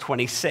of verse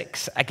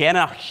 26. Again,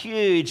 a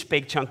huge,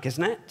 big chunk,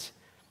 isn't it?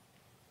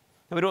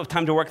 Now, we don't have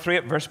time to work through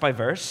it verse by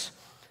verse,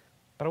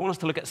 but I want us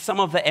to look at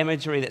some of the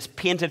imagery that's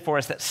painted for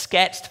us, that's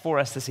sketched for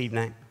us this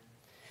evening.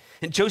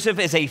 And Joseph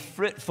is a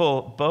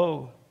fruitful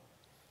bough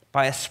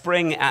by a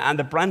spring, and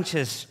the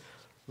branches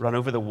run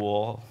over the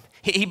wall.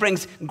 He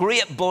brings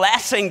great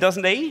blessing,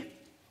 doesn't he?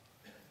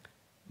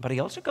 But he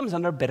also comes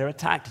under bitter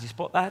attack. Did you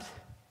spot that?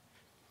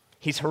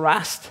 He's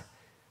harassed,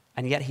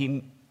 and yet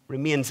he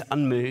remains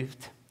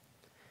unmoved.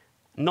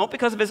 Not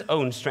because of his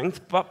own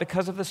strength, but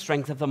because of the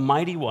strength of the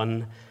mighty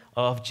one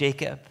of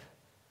Jacob,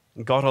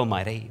 God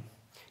Almighty.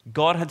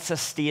 God had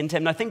sustained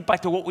him. Now think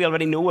back to what we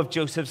already know of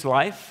Joseph's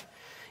life.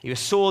 He was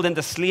sold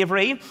into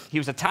slavery. He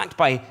was attacked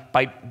by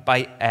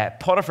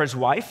Potiphar's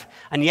wife.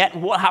 And yet,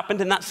 what happened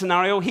in that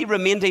scenario? He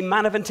remained a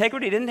man of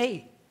integrity, didn't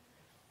he?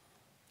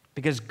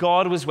 Because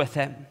God was with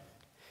him.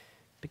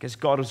 Because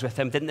God was with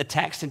him. Didn't the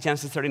text in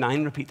Genesis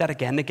 39 repeat that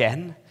again and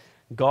again?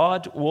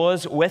 God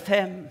was with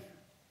him.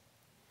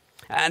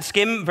 And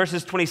skim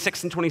verses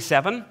 26 and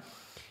 27.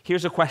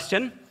 Here's a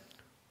question.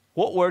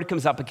 What word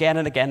comes up again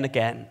and again and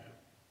again?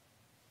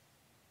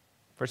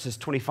 Verses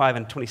 25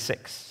 and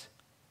 26.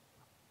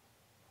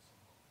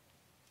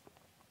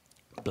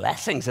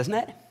 Blessings, isn't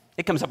it?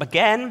 It comes up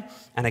again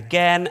and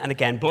again and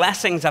again.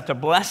 Blessings after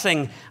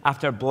blessing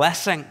after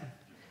blessing.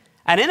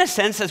 And in a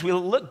sense, as we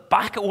look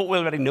back at what we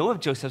already know of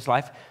Joseph's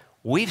life,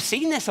 we've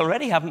seen this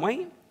already, haven't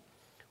we?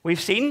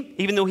 We've seen,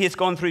 even though he has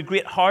gone through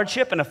great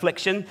hardship and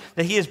affliction,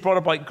 that he has brought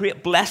about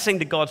great blessing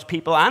to God's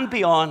people and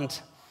beyond.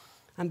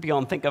 And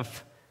beyond. Think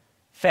of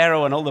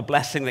Pharaoh and all the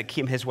blessing that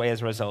came his way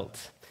as a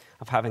result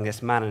of having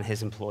this man in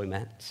his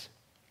employment.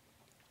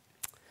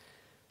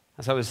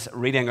 As I was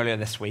reading earlier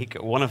this week,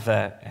 one of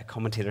the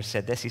commentators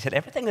said this. He said,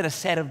 everything that is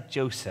said of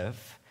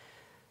Joseph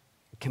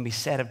can be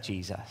said of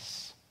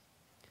Jesus.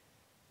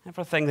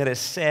 Everything that is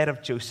said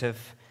of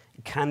Joseph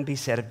can be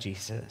said of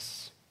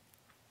Jesus.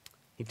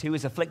 He too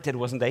was afflicted,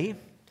 wasn't he?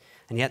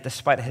 And yet,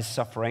 despite his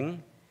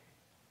suffering,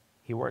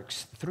 he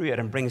works through it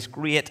and brings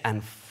great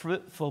and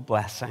fruitful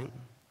blessing.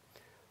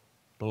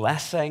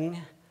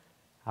 Blessing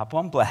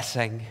upon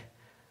blessing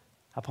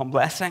upon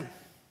blessing.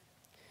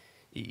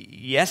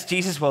 Yes,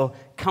 Jesus will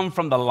come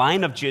from the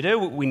line of Judah.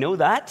 We know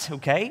that,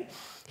 okay?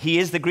 He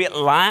is the great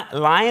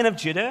Lion of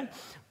Judah.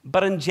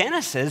 But in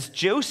Genesis,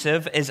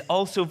 Joseph is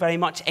also very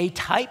much a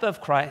type of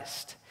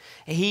Christ.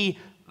 He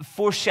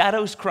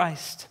foreshadows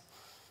Christ.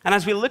 And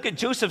as we look at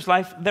Joseph's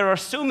life, there are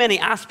so many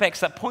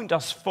aspects that point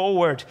us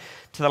forward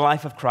to the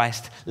life of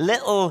Christ.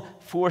 Little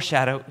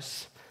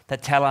foreshadows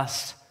that tell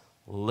us,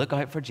 look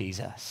out for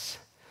Jesus.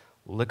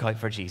 Look out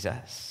for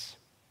Jesus.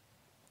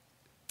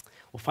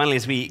 Well, finally,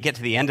 as we get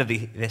to the end of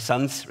the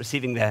sons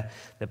receiving the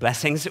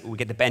blessings, we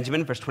get to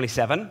Benjamin, verse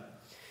 27.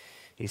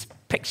 He's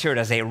pictured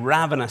as a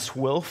ravenous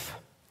wolf.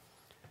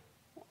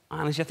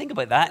 And as you think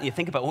about that, and you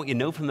think about what you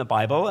know from the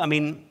Bible, I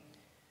mean,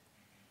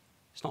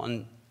 it's not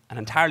an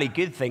entirely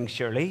good thing,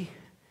 surely.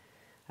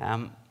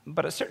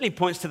 But it certainly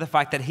points to the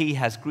fact that he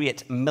has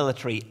great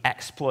military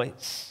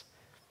exploits.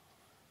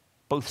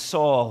 Both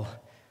Saul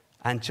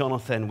and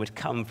Jonathan would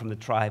come from the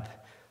tribe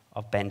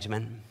of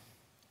Benjamin.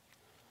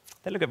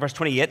 Then look at verse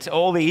 28.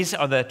 All these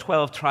are the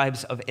 12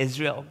 tribes of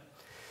Israel.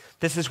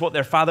 This is what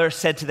their father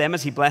said to them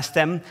as he blessed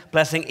them,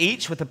 blessing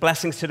each with a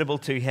blessing suitable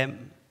to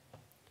him.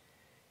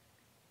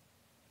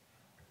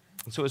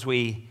 And so as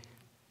we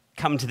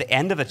come to the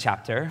end of the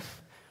chapter,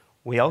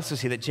 we also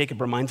see that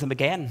Jacob reminds them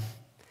again,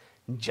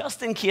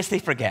 just in case they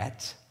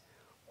forget,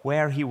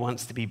 where he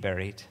wants to be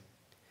buried.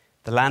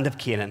 The land of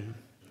Canaan,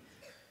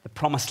 the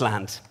promised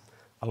land,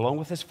 along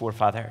with his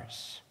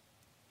forefathers.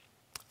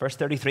 Verse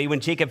 33,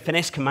 when Jacob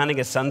finished commanding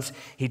his sons,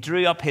 he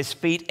drew up his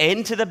feet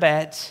into the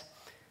bed.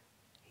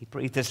 He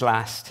breathed his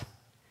last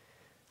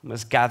and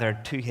was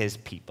gathered to his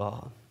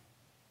people.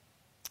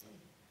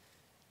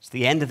 It's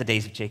the end of the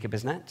days of Jacob,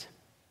 isn't it?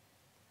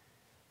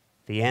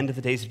 The end of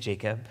the days of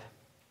Jacob.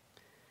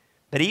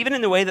 But even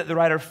in the way that the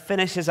writer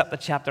finishes up the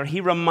chapter, he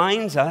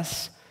reminds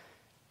us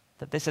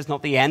that this is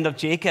not the end of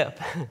Jacob.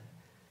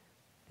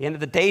 The end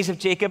of the days of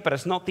Jacob, but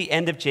it's not the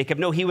end of Jacob.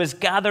 No, he was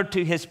gathered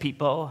to his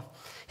people.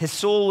 His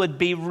soul would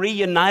be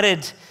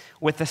reunited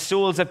with the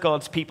souls of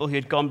God's people who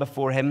had gone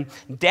before him.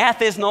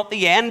 Death is not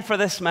the end for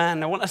this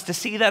man. I want us to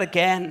see that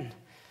again.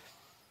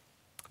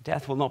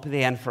 Death will not be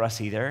the end for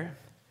us either.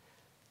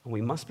 And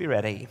we must be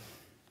ready.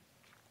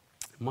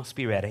 Must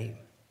be ready.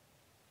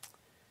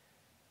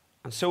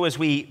 And so as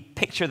we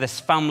picture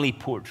this family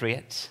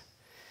portrait,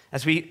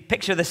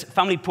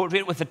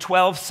 with the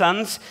 12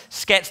 sons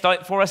sketched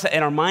out for us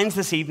in our minds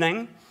this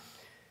evening,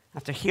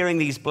 after hearing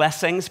these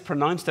blessings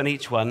pronounced on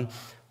each one,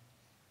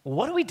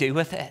 what do we do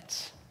with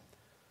it?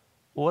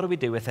 What do we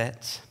do with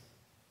it?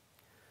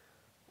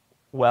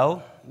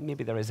 Well,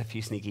 maybe there is a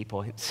few sneaky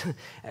points.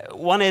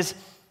 One is,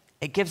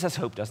 it gives us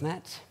hope, doesn't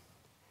it?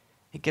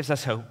 It gives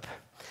us hope.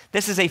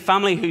 This is a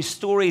family whose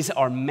stories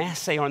are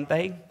messy, aren't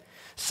they?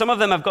 Some of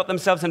them have got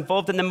themselves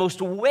involved in the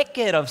most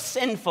wicked of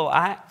sinful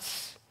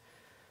acts,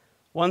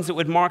 ones that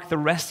would mark the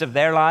rest of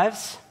their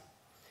lives.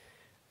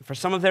 For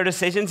some of their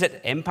decisions,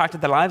 it impacted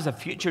the lives of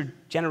future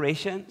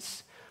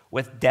generations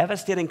with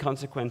devastating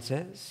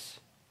consequences.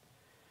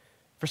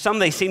 For some,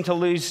 they seem to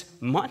lose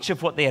much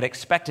of what they had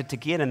expected to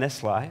gain in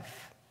this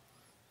life.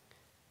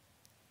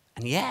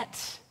 And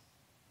yet,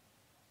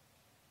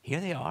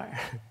 here they are.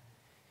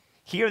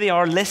 Here they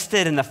are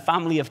listed in the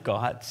family of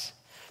God,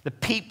 the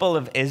people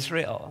of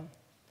Israel.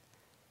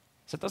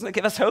 So doesn't it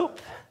give us hope?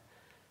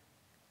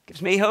 It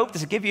gives me hope.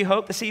 Does it give you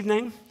hope this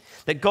evening?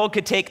 That God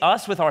could take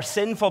us with our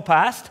sinful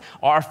past,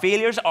 our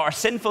failures, our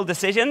sinful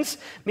decisions,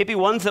 maybe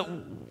ones that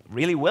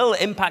really will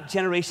impact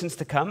generations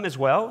to come as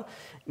well.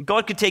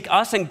 God could take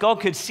us and God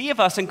could save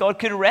us and God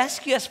could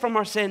rescue us from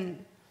our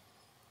sin.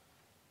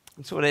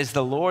 And so it is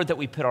the Lord that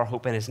we put our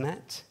hope in, isn't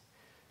it?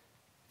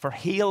 For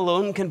he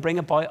alone can bring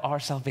about our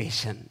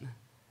salvation.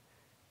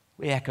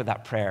 We echo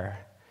that prayer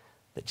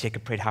that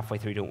Jacob prayed halfway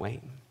through, don't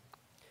we?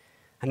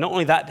 And not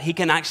only that, he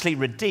can actually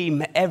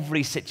redeem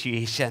every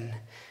situation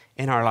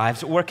in our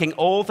lives, working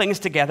all things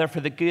together for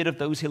the good of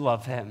those who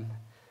love him.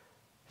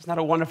 Isn't that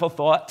a wonderful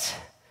thought?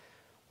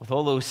 With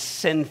all those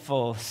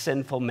sinful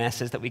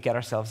messes that we get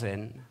ourselves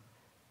in,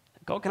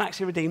 God can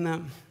actually redeem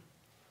them.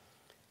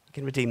 He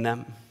can redeem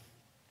them.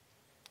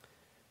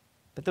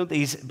 But don't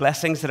these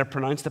blessings that are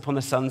pronounced upon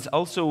the sons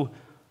also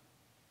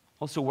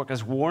work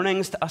as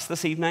warnings to us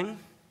this evening?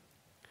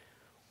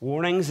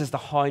 Warnings as to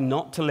how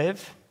not to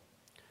live.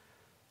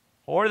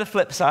 Or the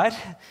flip side,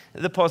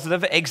 the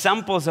positive,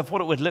 examples of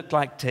what it would look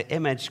like to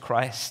image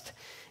Christ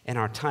in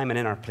our time and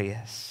in our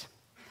place.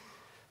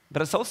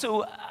 But it's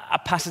also a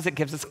passage that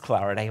gives us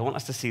clarity. I want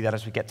us to see that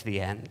as we get to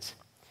the end.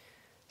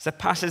 It's a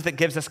passage that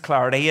gives us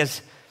clarity.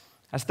 As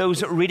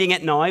those reading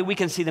it now, we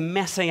can see the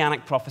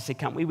messianic prophecy,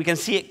 can't we? We can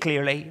see it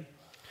clearly.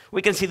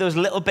 We can see those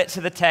little bits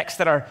of the text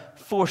that are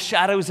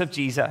foreshadows of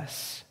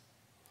Jesus.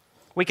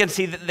 We can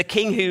see that the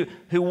king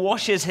who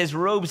washes his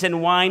robes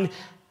in wine,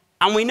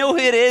 and we know who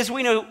it is.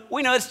 We know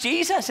it's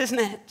Jesus, isn't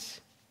it?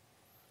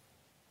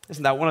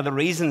 Isn't that one of the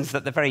reasons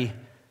that the very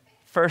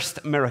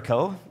first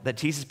miracle that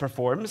Jesus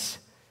performs,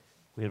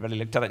 we already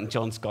looked at it in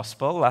John's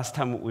Gospel last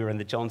time we were in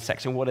the John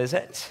section. What is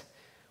it?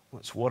 Well,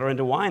 it's water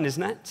into wine,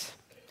 isn't it?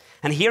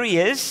 And here he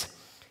is,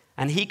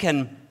 and he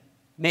can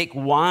make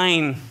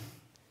wine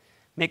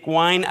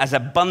as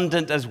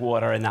abundant as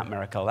water in that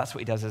miracle. That's what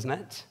he does, isn't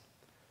it?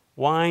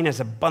 Wine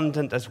as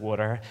abundant as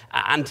water.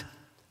 And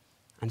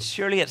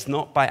surely it's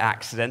not by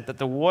accident that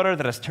the water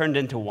that is turned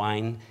into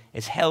wine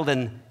is held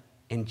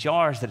in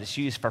jars that is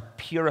used for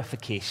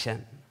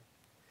purification.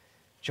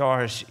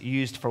 jars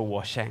used for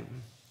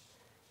washing.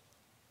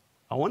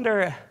 I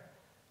wonder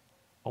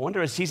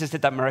as Jesus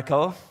did that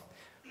miracle,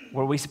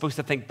 were we supposed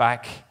to think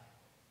back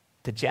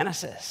to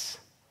Genesis?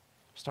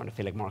 I'm starting to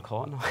feel like Mark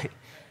Hall now.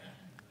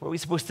 Were we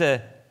supposed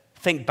to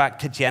think back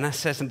to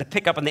Genesis and to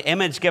pick up on the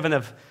image given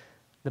of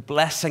the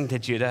blessing to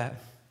Judah?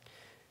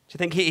 Do you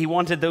think he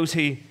wanted those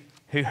who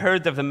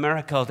heard of the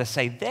miracle to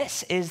say,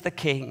 this is the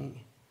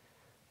king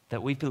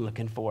that we've been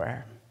looking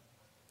for?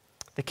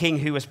 The king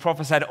who was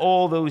prophesied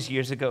all those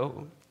years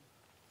ago.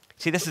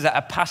 See, this is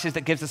a passage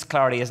that gives us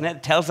clarity, isn't it?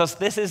 It tells us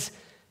this is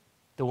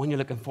the one you're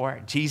looking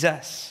for,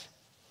 Jesus.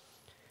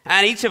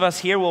 And each of us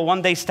here will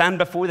one day stand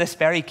before this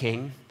very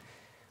king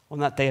on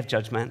that day of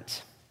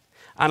judgment.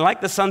 And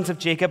like the sons of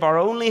Jacob, our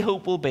only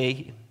hope will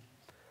be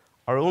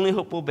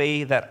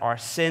that our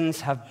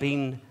sins have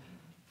been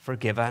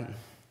forgiven.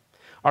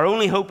 Our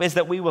only hope is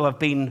that we will have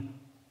been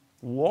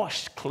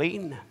washed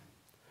clean.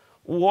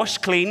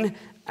 Washed clean.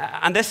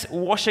 And this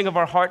washing of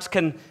our hearts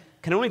can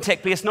only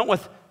take place not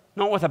with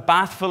a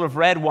bath full of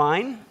red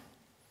wine,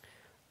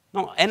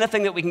 not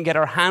anything that we can get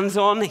our hands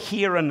on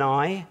here and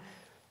now,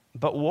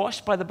 but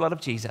washed by the blood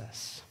of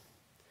Jesus.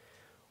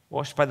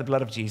 Washed by the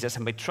blood of Jesus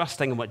and by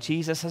trusting in what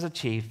Jesus has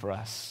achieved for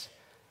us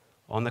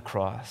on the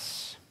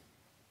cross.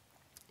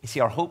 You see,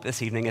 our hope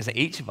this evening is that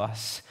each of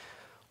us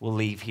will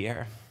leave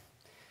here.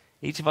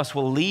 Each of us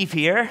will leave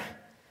here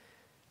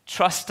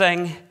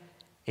trusting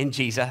in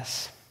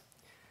Jesus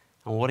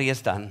and what he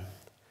has done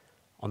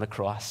on the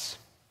cross.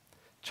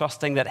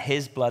 Trusting that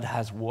his blood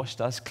has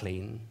washed us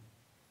clean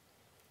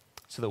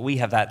so that we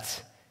have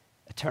that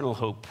eternal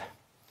hope,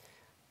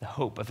 the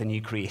hope of the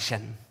new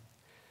creation,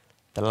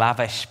 the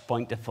lavish,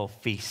 bountiful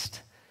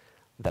feast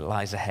that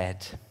lies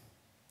ahead.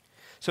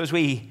 So as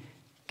we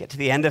get to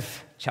the end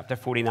of chapter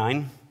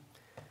 49,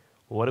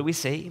 what do we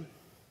see?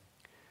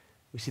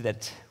 We see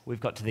that we've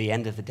got to the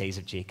end of the days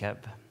of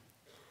Jacob.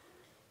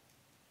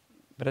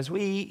 But as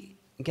we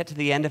get to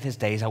the end of his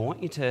days, I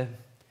want you to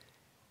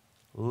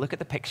look at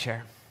the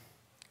picture,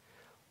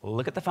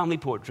 look at the family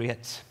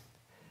portrait,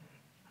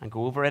 and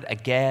go over it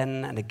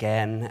again and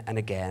again and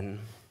again.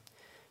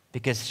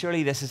 Because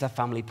surely this is a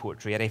family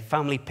portrait, a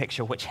family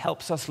picture which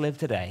helps us live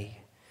today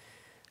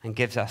and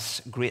gives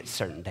us great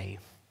certainty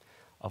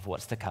of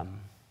what's to come.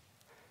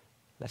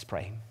 Let's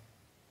pray.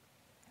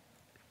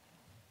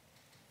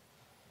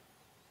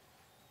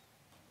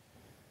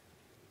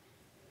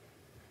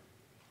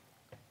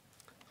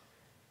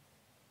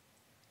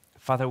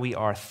 Father, we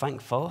are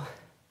thankful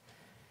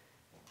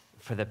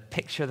for the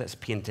picture that's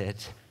painted,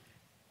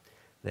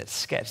 that's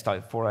sketched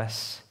out for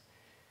us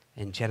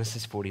in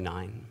Genesis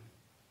 49.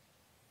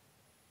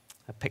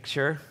 A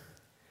picture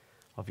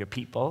of your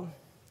people,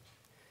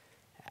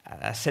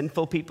 a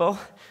sinful people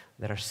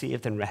that are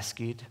saved and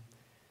rescued,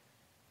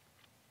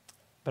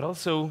 but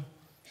also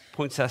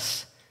points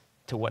us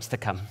to what's to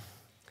come.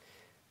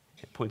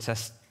 It points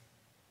us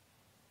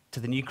to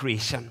the new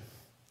creation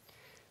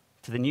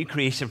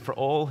for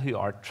all who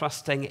are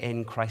trusting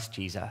in Christ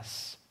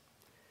Jesus,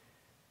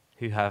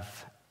 who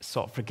have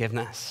sought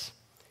forgiveness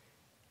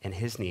in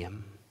his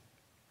name.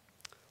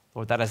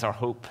 Lord, that is our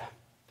hope.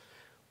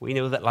 We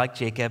know that like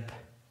Jacob,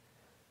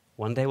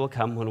 one day will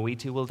come when we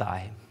too will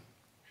die.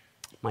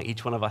 Might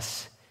each one of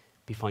us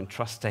be found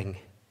trusting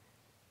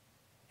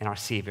in our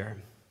Savior,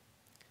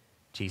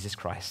 Jesus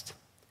Christ,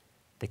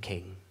 the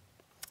King.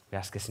 We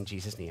ask this in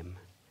Jesus' name.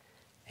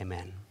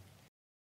 Amen.